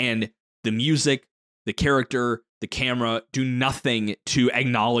 And the music, the character, the camera do nothing to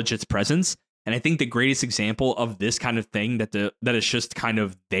acknowledge its presence. And I think the greatest example of this kind of thing that is just kind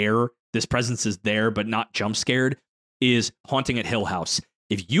of there, this presence is there, but not jump scared, is Haunting at Hill House.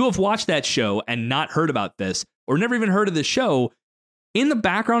 If you have watched that show and not heard about this or never even heard of this show, in the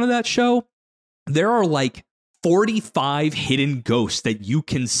background of that show, there are like 45 hidden ghosts that you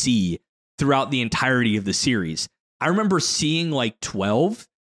can see throughout the entirety of the series. I remember seeing like 12,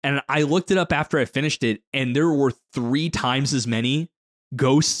 and I looked it up after I finished it, and there were 3 times as many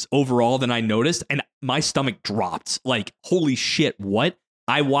ghosts overall than I noticed, and my stomach dropped. Like, holy shit, what?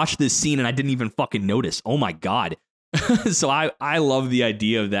 I watched this scene and I didn't even fucking notice. Oh my God. So I love the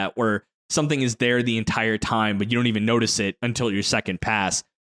idea of that, where something is there the entire time, but you don't even notice it until your second pass.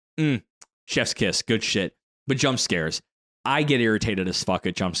 Chef's kiss, good shit. But jump scares, I get irritated as fuck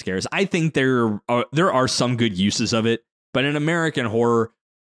at jump scares. I think there are some good uses of it, but in American horror,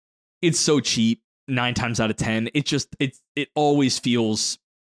 it's so cheap. 9 times out of 10, it always feels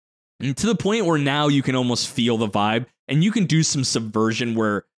to the point where now you can almost feel the vibe, and you can do some subversion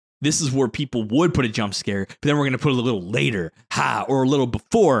where this is where people would put a jump scare, but then we're going to put it a little later, or a little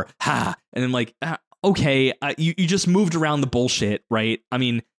before, and then like, okay, you just moved around the bullshit, right? I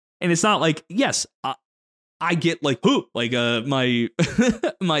mean, and it's not like, yes, I get like, my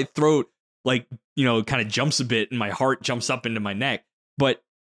my throat, like, kind of jumps a bit and my heart jumps up into my neck, but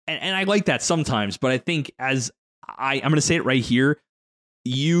and I like that sometimes, but I think I'm going to say it right here,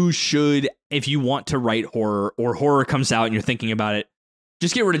 you should, if you want to write horror, or horror comes out and you're thinking about it,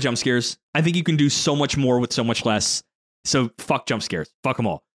 just get rid of jump scares. I think you can do so much more with so much less. So fuck jump scares. Fuck them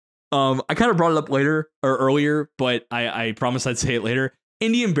all. I kind of brought it up earlier, but I promised I'd say it later.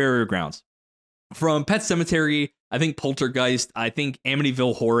 Indian Burial Grounds. From Pet Sematary, I think Poltergeist, I think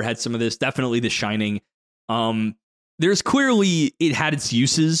Amityville Horror had some of this. Definitely The Shining. There's clearly, it had its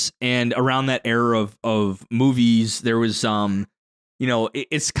uses, and around that era of movies, there was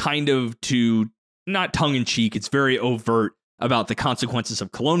it's kind of, to not tongue in cheek, it's very overt about the consequences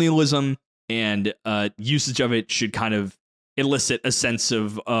of colonialism, and usage of it should kind of elicit a sense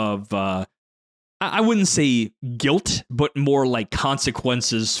of I wouldn't say guilt, but more like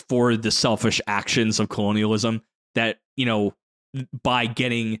consequences for the selfish actions of colonialism, that, by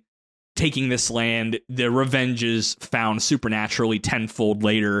taking this land, the revenge is found supernaturally tenfold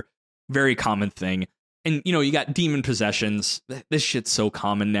later. Very common thing. And, you got demon possessions. This shit's so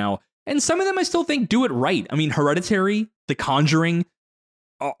common now. And some of them I still think do it right. I mean, Hereditary, The Conjuring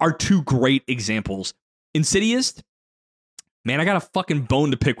are 2 great examples. Insidious, man, I got a fucking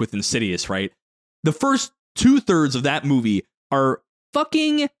bone to pick with Insidious, right? The first 2/3 of that movie are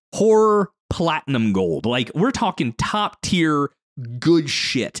fucking horror platinum gold. Like, we're talking top tier good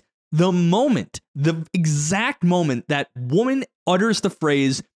shit. The exact moment that woman utters the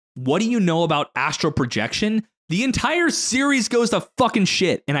phrase, "What do you know about astral projection?" the entire series goes to fucking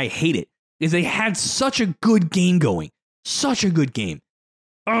shit, and I hate it, because they had such a good game going. Such a good game.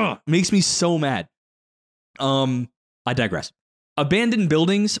 Makes me so mad. I digress. Abandoned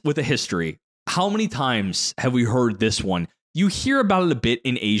buildings with a history. How many times have we heard this one? You hear about it a bit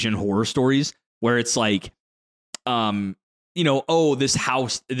in Asian horror stories, where it's like, this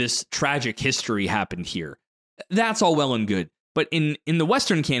house, this tragic history happened here. That's all well and good. But in the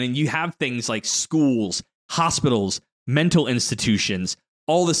Western canon, you have things like schools, hospitals, mental institutions,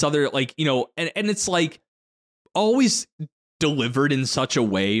 all this other, like, and it's like always delivered in such a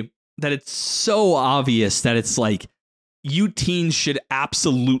way that it's so obvious that it's like, you teens should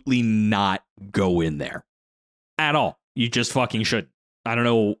absolutely not go in there at all. You just fucking should. I don't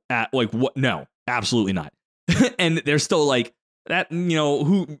know, what? No, absolutely not. And they're still like that.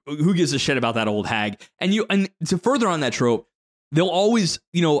 Who gives a shit about that old hag? And to further on that trope, they'll always,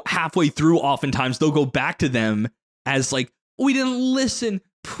 halfway through, oftentimes they'll go back to them as like, "We didn't listen.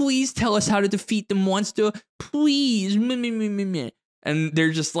 Please tell us how to defeat the monster. Please." And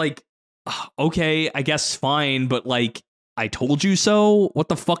they're just like, okay, I guess fine, but like, I told you so. What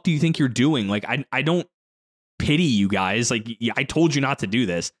the fuck do you think you're doing? Like, I don't pity you guys. Like, I told you not to do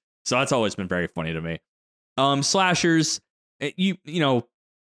this. So that's always been very funny to me. Slashers, you know,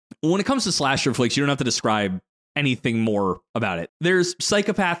 when it comes to slasher flicks, you don't have to describe anything more about it. There's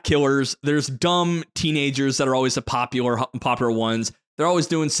psychopath killers. There's dumb teenagers that are always the popular ones. They're always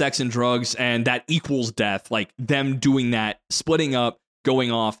doing sex and drugs, and that equals death. Like, them doing that, splitting up,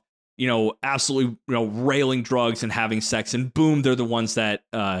 going off, absolutely, railing drugs and having sex, and boom, they're the ones that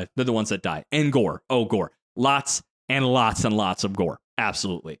die. And gore. Oh, gore. Lots and lots and lots of gore.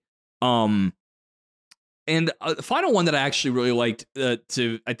 Absolutely. And the final one that I actually really liked, I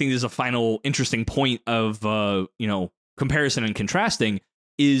think is a final interesting point of, comparison and contrasting,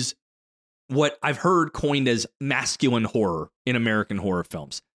 is what I've heard coined as masculine horror in American horror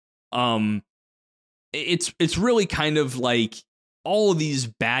films. It's really kind of like all of these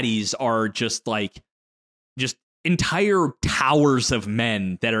baddies are just entire towers of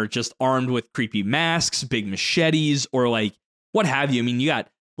men that are just armed with creepy masks, big machetes, or like what have you. I mean, you got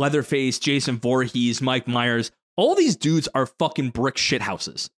Leatherface, Jason Voorhees, Mike Myers, all these dudes are fucking brick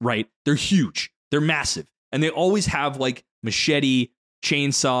shithouses, right? They're huge. They're massive. And they always have like machete,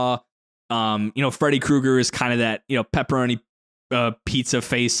 chainsaw. Freddy Krueger is kind of that, pepperoni pizza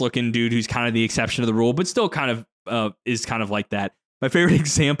face looking dude who's kind of the exception to the rule, but still kind of is kind of like that. My favorite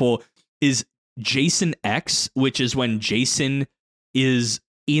example is Jason X, which is when Jason is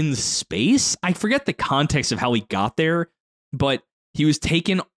in space. I forget the context of how he got there, but he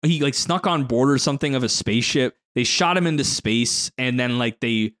like snuck on board or something of a spaceship. They shot him into space, and then like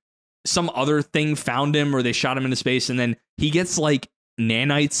some other thing found him, or they shot him into space, and then he gets like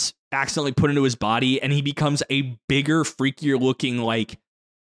nanites accidentally put into his body, and he becomes a bigger, freakier looking, like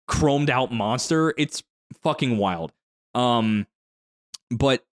chromed out monster. It's fucking wild.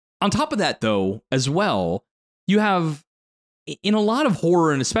 But on top of that, though, as well, you have in a lot of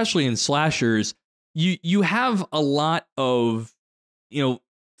horror, and especially in slashers, you have a lot of,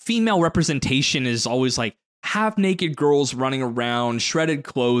 female representation is always like half naked girls running around, shredded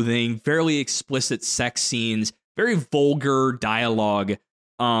clothing, fairly explicit sex scenes, very vulgar dialogue.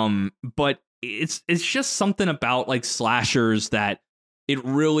 But it's just something about like slashers that it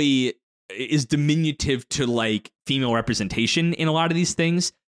really is diminutive to like female representation in a lot of these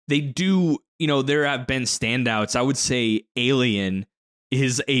things. They do, there have been standouts. I would say Alien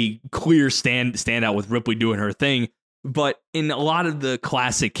is a clear standout with Ripley doing her thing. But in a lot of the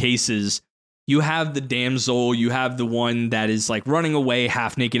classic cases, you have the damsel, you have the one that is like running away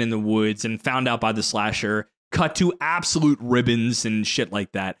half naked in the woods and found out by the slasher, cut to absolute ribbons and shit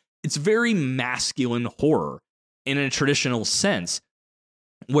like that. It's very masculine horror in a traditional sense,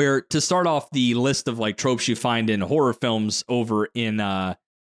 where to start off the list of like tropes you find in horror films over in the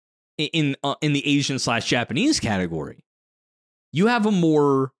Asian / Japanese category, you have a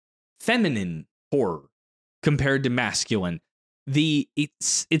more feminine horror compared to masculine.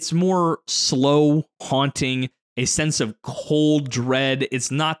 It's more slow, haunting, a sense of cold dread.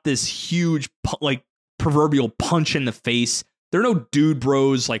 It's not this huge like proverbial punch in the face. There are no dude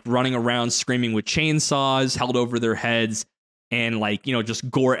bros like running around screaming with chainsaws held over their heads and like,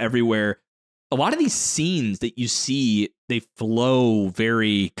 just gore everywhere. A lot of these scenes that you see, they flow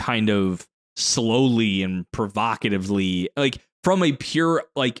very kind of slowly and provocatively, like from a pure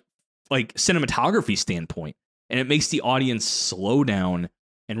like cinematography standpoint. And it makes the audience slow down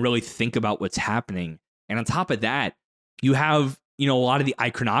and really think about what's happening. And on top of that, you have, a lot of the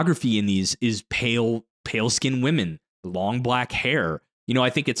iconography in these is pale skinned women, long black hair. I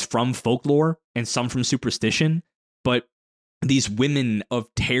think it's from folklore and some from superstition, but these women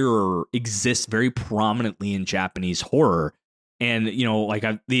of terror exist very prominently in Japanese horror. And,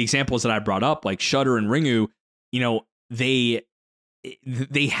 the examples that I brought up, like Shudder and Ringu,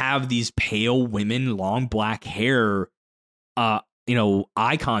 they have these pale women, long black hair,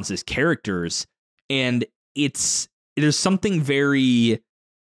 icons as characters. And there's something very,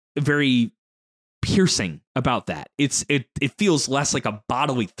 very piercing about that. It feels less like a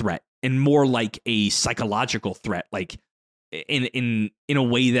bodily threat and more like a psychological threat, like in a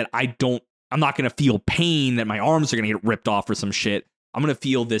way that I'm not going to feel pain that my arms are going to get ripped off or some shit. I'm going to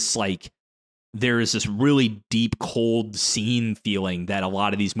feel this like there is this really deep, cold scene feeling that a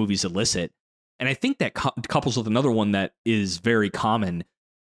lot of these movies elicit. And I think that couples with another one that is very common.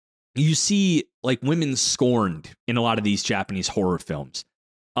 You see like women scorned in a lot of these Japanese horror films.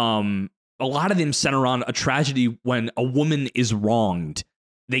 A lot of them center on a tragedy when a woman is wronged.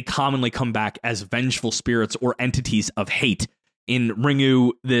 They commonly come back as vengeful spirits or entities of hate. In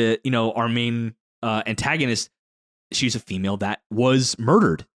Ringu, our main antagonist, she's a female that was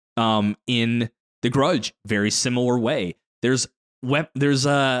murdered. In The Grudge, very similar way. There's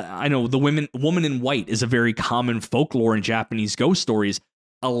I know the woman in white is a very common folklore in Japanese ghost stories.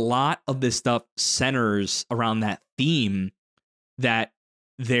 A lot of this stuff centers around that theme that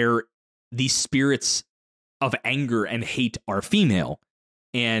these spirits of anger and hate are female.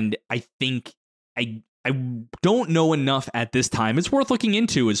 And I think I don't know enough at this time. It's worth looking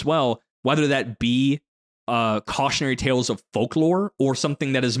into as well, whether that be cautionary tales of folklore or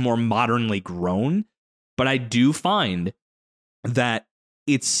something that is more modernly grown. But I do find that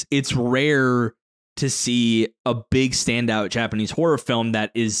it's rare to see a big standout Japanese horror film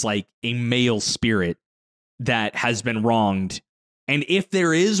that is like a male spirit that has been wronged. And if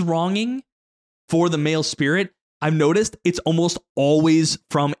there is wronging for the male spirit, I've noticed it's almost always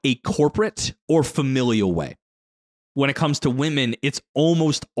from a corporate or familial way. When it comes to women, it's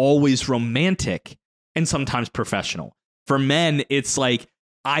almost always romantic and sometimes professional. For men, it's like,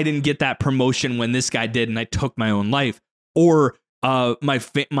 I didn't get that promotion when this guy did, and I took my own life. Or my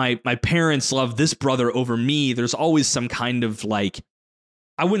parents love this brother over me. There's always some kind of like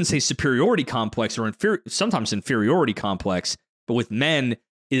I wouldn't say superiority complex or sometimes inferiority complex, but with men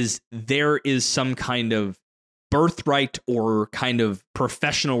there is some kind of birthright or kind of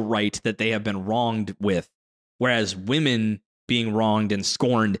professional right that they have been wronged with, whereas women being wronged and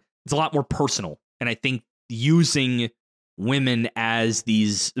scorned, it's a lot more personal. And I think using women as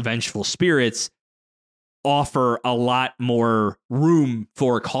these vengeful spirits offer a lot more room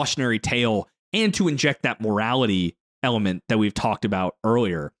for a cautionary tale and to inject that morality element that we've talked about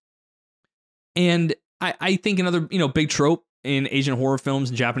earlier. And I think another, big trope in Asian horror films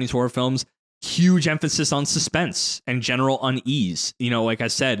and Japanese horror films, huge emphasis on suspense and general unease. Like I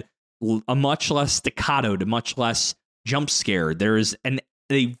said, a much less staccato, to much less jump scare.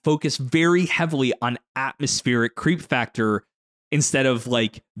 They focus very heavily on atmospheric creep factor instead of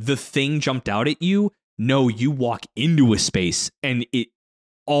like the thing jumped out at you. No, you walk into a space and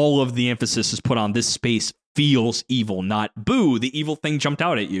all of the emphasis is put on this space feels evil, not boo, the evil thing jumped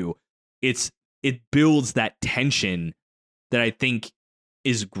out at you. It builds that tension that I think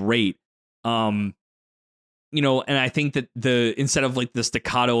is great. And I think that instead of like the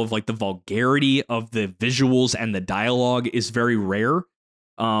staccato of like the vulgarity of the visuals and the dialogue is very rare.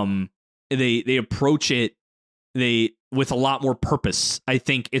 They approach it with a lot more purpose. I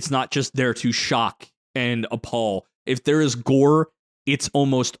think it's not just there to shock and appall. If there is gore, it's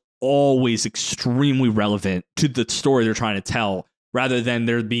almost always extremely relevant to the story they're trying to tell, rather than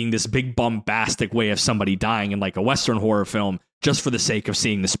there being this big bombastic way of somebody dying in like a Western horror film just for the sake of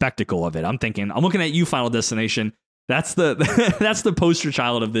seeing the spectacle of it. I'm looking at you, Final Destination. That's the poster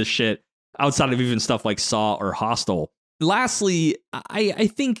child of this shit, outside of even stuff like Saw or Hostel. Lastly, I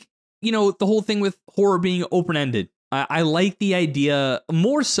think, the whole thing with horror being open-ended. I like the idea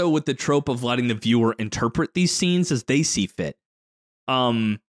more so with the trope of letting the viewer interpret these scenes as they see fit.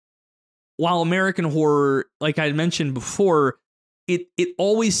 While American horror, like I mentioned before, it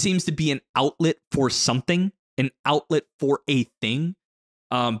always seems to be an outlet for something, an outlet for a thing,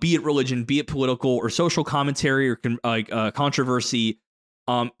 be it religion, be it political or social commentary or controversy,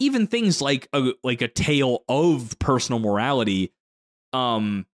 even things like a tale of personal morality.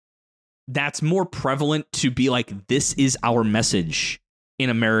 That's more prevalent to be like, this is our message in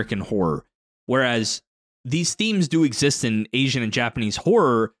American horror. Whereas these themes do exist in Asian and Japanese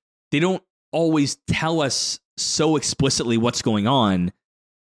horror. They don't always tell us so explicitly what's going on.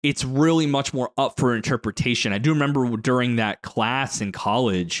 It's really much more up for interpretation. I do remember during that class in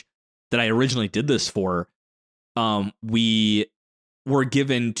college that I originally did this for, we were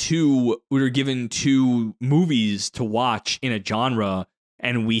given two movies to watch in a genre,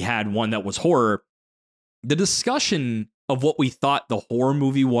 and we had one that was horror. The discussion of what we thought the horror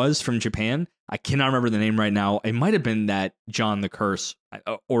movie was from Japan, I cannot remember the name right now. It might have been that John the Curse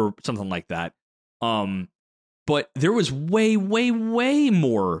or something like that. But there was way, way, way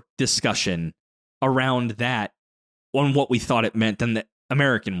more discussion around that on what we thought it meant than the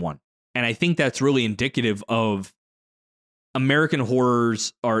American one. And I think that's really indicative of American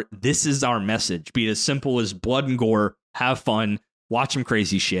horrors this is our message. Be it as simple as blood and gore, have fun, watch some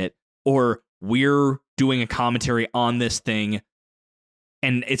crazy shit, or we're doing a commentary on this thing,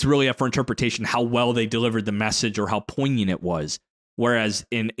 and it's really up for interpretation how well they delivered the message or how poignant it was. Whereas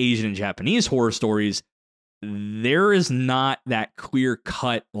in Asian and Japanese horror stories, there is not that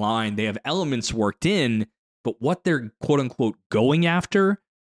clear-cut line. They have elements worked in, but what they're quote-unquote going after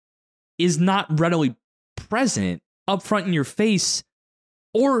is not readily present up front in your face,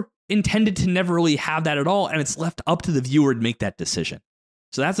 or intended to never really have that at all, and it's left up to the viewer to make that decision.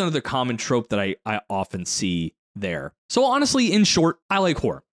 So that's another common trope that I often see there. So honestly, in short, I like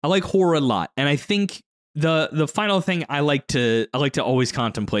horror. I like horror a lot, and I think the final thing I like to always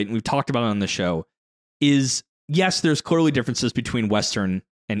contemplate, and we've talked about it on the show, is yes, there's clearly differences between Western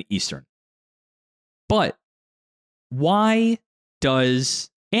and Eastern. But why does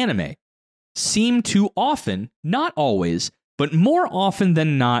anime seem to often, not always, but more often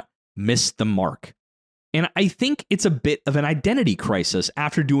than not, miss the mark? And I think it's a bit of an identity crisis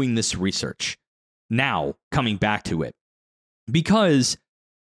after doing this research. Now, coming back to it, because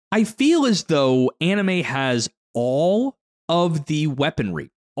I feel as though anime has all of the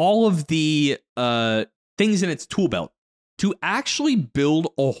weaponry, all of the things in its tool belt to actually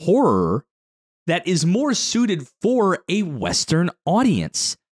build a horror that is more suited for a Western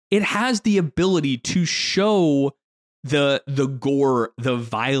audience. It has the ability to show the gore, the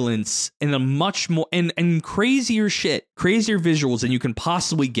violence, and a much more and crazier shit, crazier visuals than you can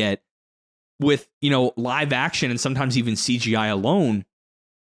possibly get with, live action and sometimes even CGI alone.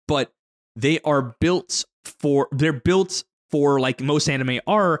 But they're built for, like most anime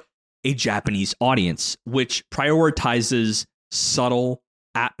are, a Japanese audience, which prioritizes subtle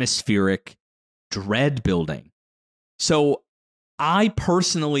atmospheric dread building. So I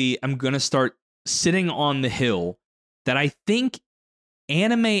personally am going to start sitting on the hill that I think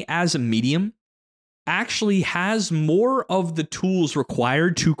anime as a medium actually has more of the tools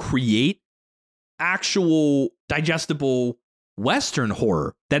required to create actual digestible Western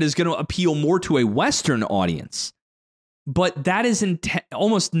horror that is going to appeal more to a Western audience. But that is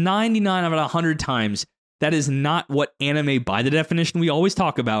almost 99 out of 100 times, that is not what anime, by the definition we always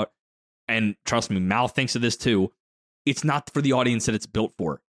talk about, and trust me, Mal thinks of this too, it's not for the audience that it's built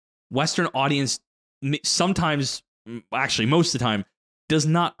for. Western audience sometimes, actually most of the time, does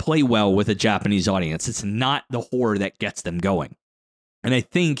not play well with a Japanese audience. It's not the horror that gets them going. And I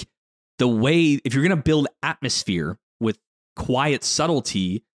think the way, if you're going to build atmosphere with quiet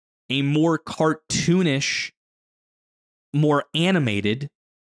subtlety, a more cartoonish, more animated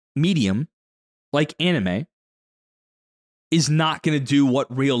medium like anime is not going to do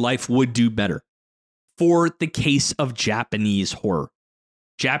what real life would do better. For the case of Japanese horror,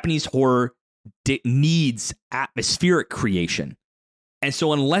 Japanese horror needs atmospheric creation. And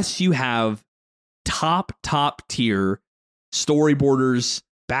so unless you have top tier storyboarders,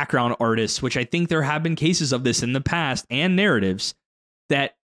 background artists, which I think there have been cases of this in the past, and narratives,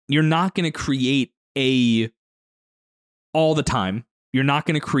 that you're not going to create all the time. You're not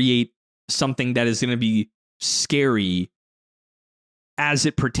going to create something that is going to be scary as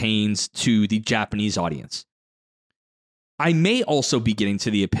it pertains to the Japanese audience. I may also be getting to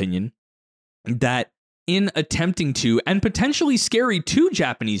the opinion that in attempting to, and potentially scary to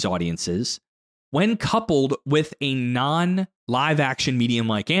Japanese audiences, when coupled with a non-live action medium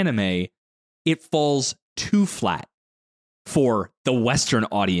like anime, it falls too flat for the Western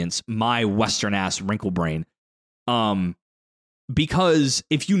audience, my Western ass wrinkle brain. Because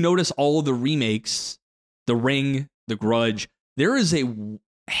if you notice all of the remakes, The Ring, The Grudge, there is a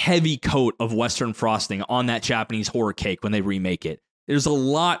heavy coat of Western frosting on that Japanese horror cake when they remake it. There's a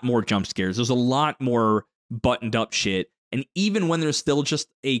lot more jump scares. There's a lot more buttoned up shit. And even when there's still just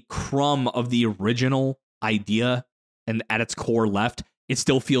a crumb of the original idea and at its core left, it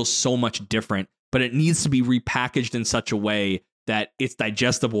still feels so much different. But it needs to be repackaged in such a way that it's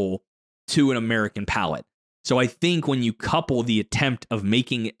digestible to an American palate. So I think when you couple the attempt of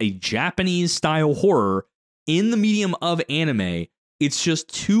making a Japanese style horror in the medium of anime, it's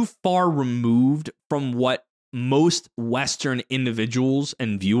just too far removed from what most Western individuals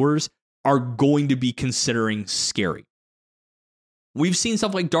and viewers are going to be considering scary. We've seen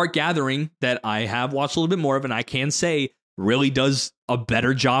stuff like Dark Gathering that I have watched a little bit more of, and I can say really does a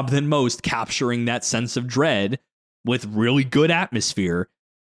better job than most capturing that sense of dread with really good atmosphere.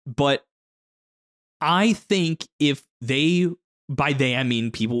 But I think if they, by they, I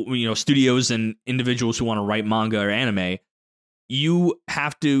mean people, studios and individuals who want to write manga or anime, you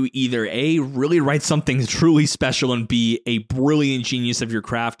have to either A, really write something truly special, and B, a brilliant genius of your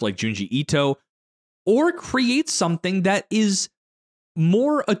craft like Junji Ito, or create something that is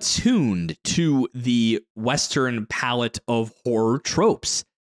more attuned to the Western palette of horror tropes.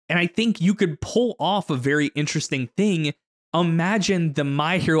 And I think you could pull off a very interesting thing. Imagine the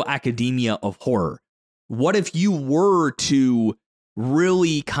My Hero Academia of horror. What if you were to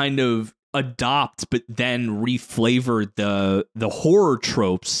really kind of adopt but then reflavor the horror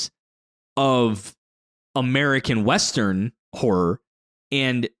tropes of American Western horror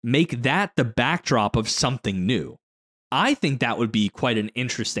and make that the backdrop of something new? I think that would be quite an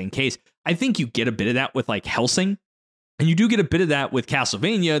interesting case. I think you get a bit of that with like Hellsing, and you do get a bit of that with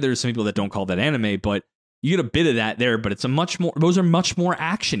Castlevania. There's some people that don't call that anime, but you get a bit of that there, but it's those are much more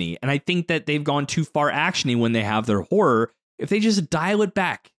actiony. And I think that they've gone too far actiony when they have their horror. If they just dial it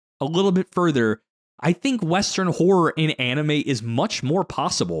back a little bit further, I think Western horror in anime is much more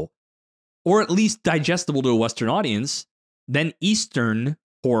possible, or at least digestible to a Western audience, than Eastern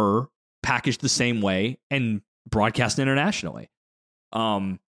horror packaged the same way and broadcast internationally.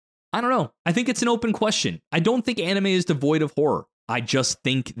 I don't know. I think it's an open question. I don't think anime is devoid of horror. I just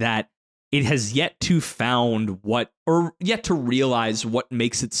think that it has yet to yet to realize what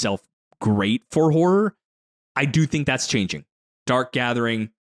makes itself great for horror. I do think that's changing. Dark Gathering,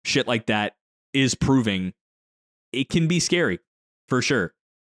 shit like that, is proving it can be scary, for sure.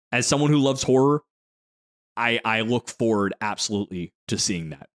 As someone who loves horror, I look forward absolutely to seeing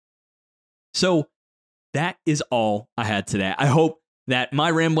that. So that is all I had today. I hope that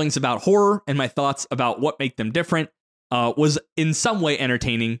my ramblings about horror and my thoughts about what make them different was in some way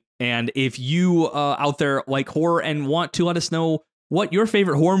entertaining. And if you out there like horror and want to let us know what your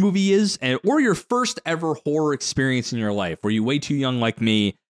favorite horror movie is, or your first ever horror experience in your life, were you way too young like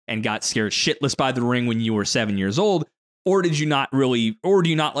me and got scared shitless by The Ring when you were 7 years old? Or did you not really, or do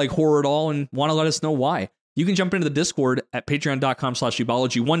you not like horror at all and want to let us know why? You can jump into the Discord at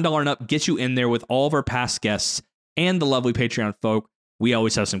patreon.com/Weebology. $1 and up gets you in there with all of our past guests and the lovely Patreon folk. We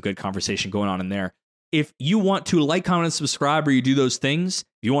always have some good conversation going on in there. If you want to like, comment, and subscribe, or you do those things,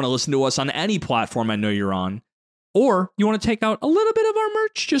 if you want to listen to us on any platform I know you're on, or you want to take out a little bit of our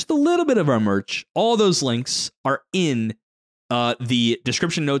merch, just a little bit of our merch, all those links are in the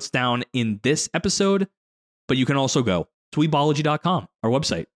description notes down in this episode. But you can also go to Weebology.com, our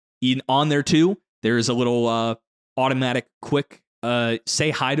website. On there, too, there is a little automatic, quick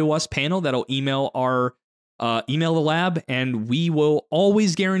say hi to us panel that'll email the lab, and we will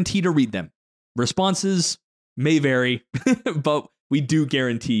always guarantee to read them. Responses may vary, but we do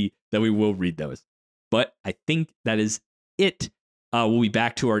guarantee that we will read those. But I think that is it. We'll be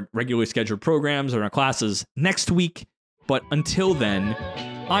back to our regularly scheduled programs and our classes next week. But until then,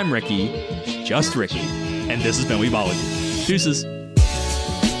 I'm Ricky, just Ricky, and this has been Weebology. Deuces.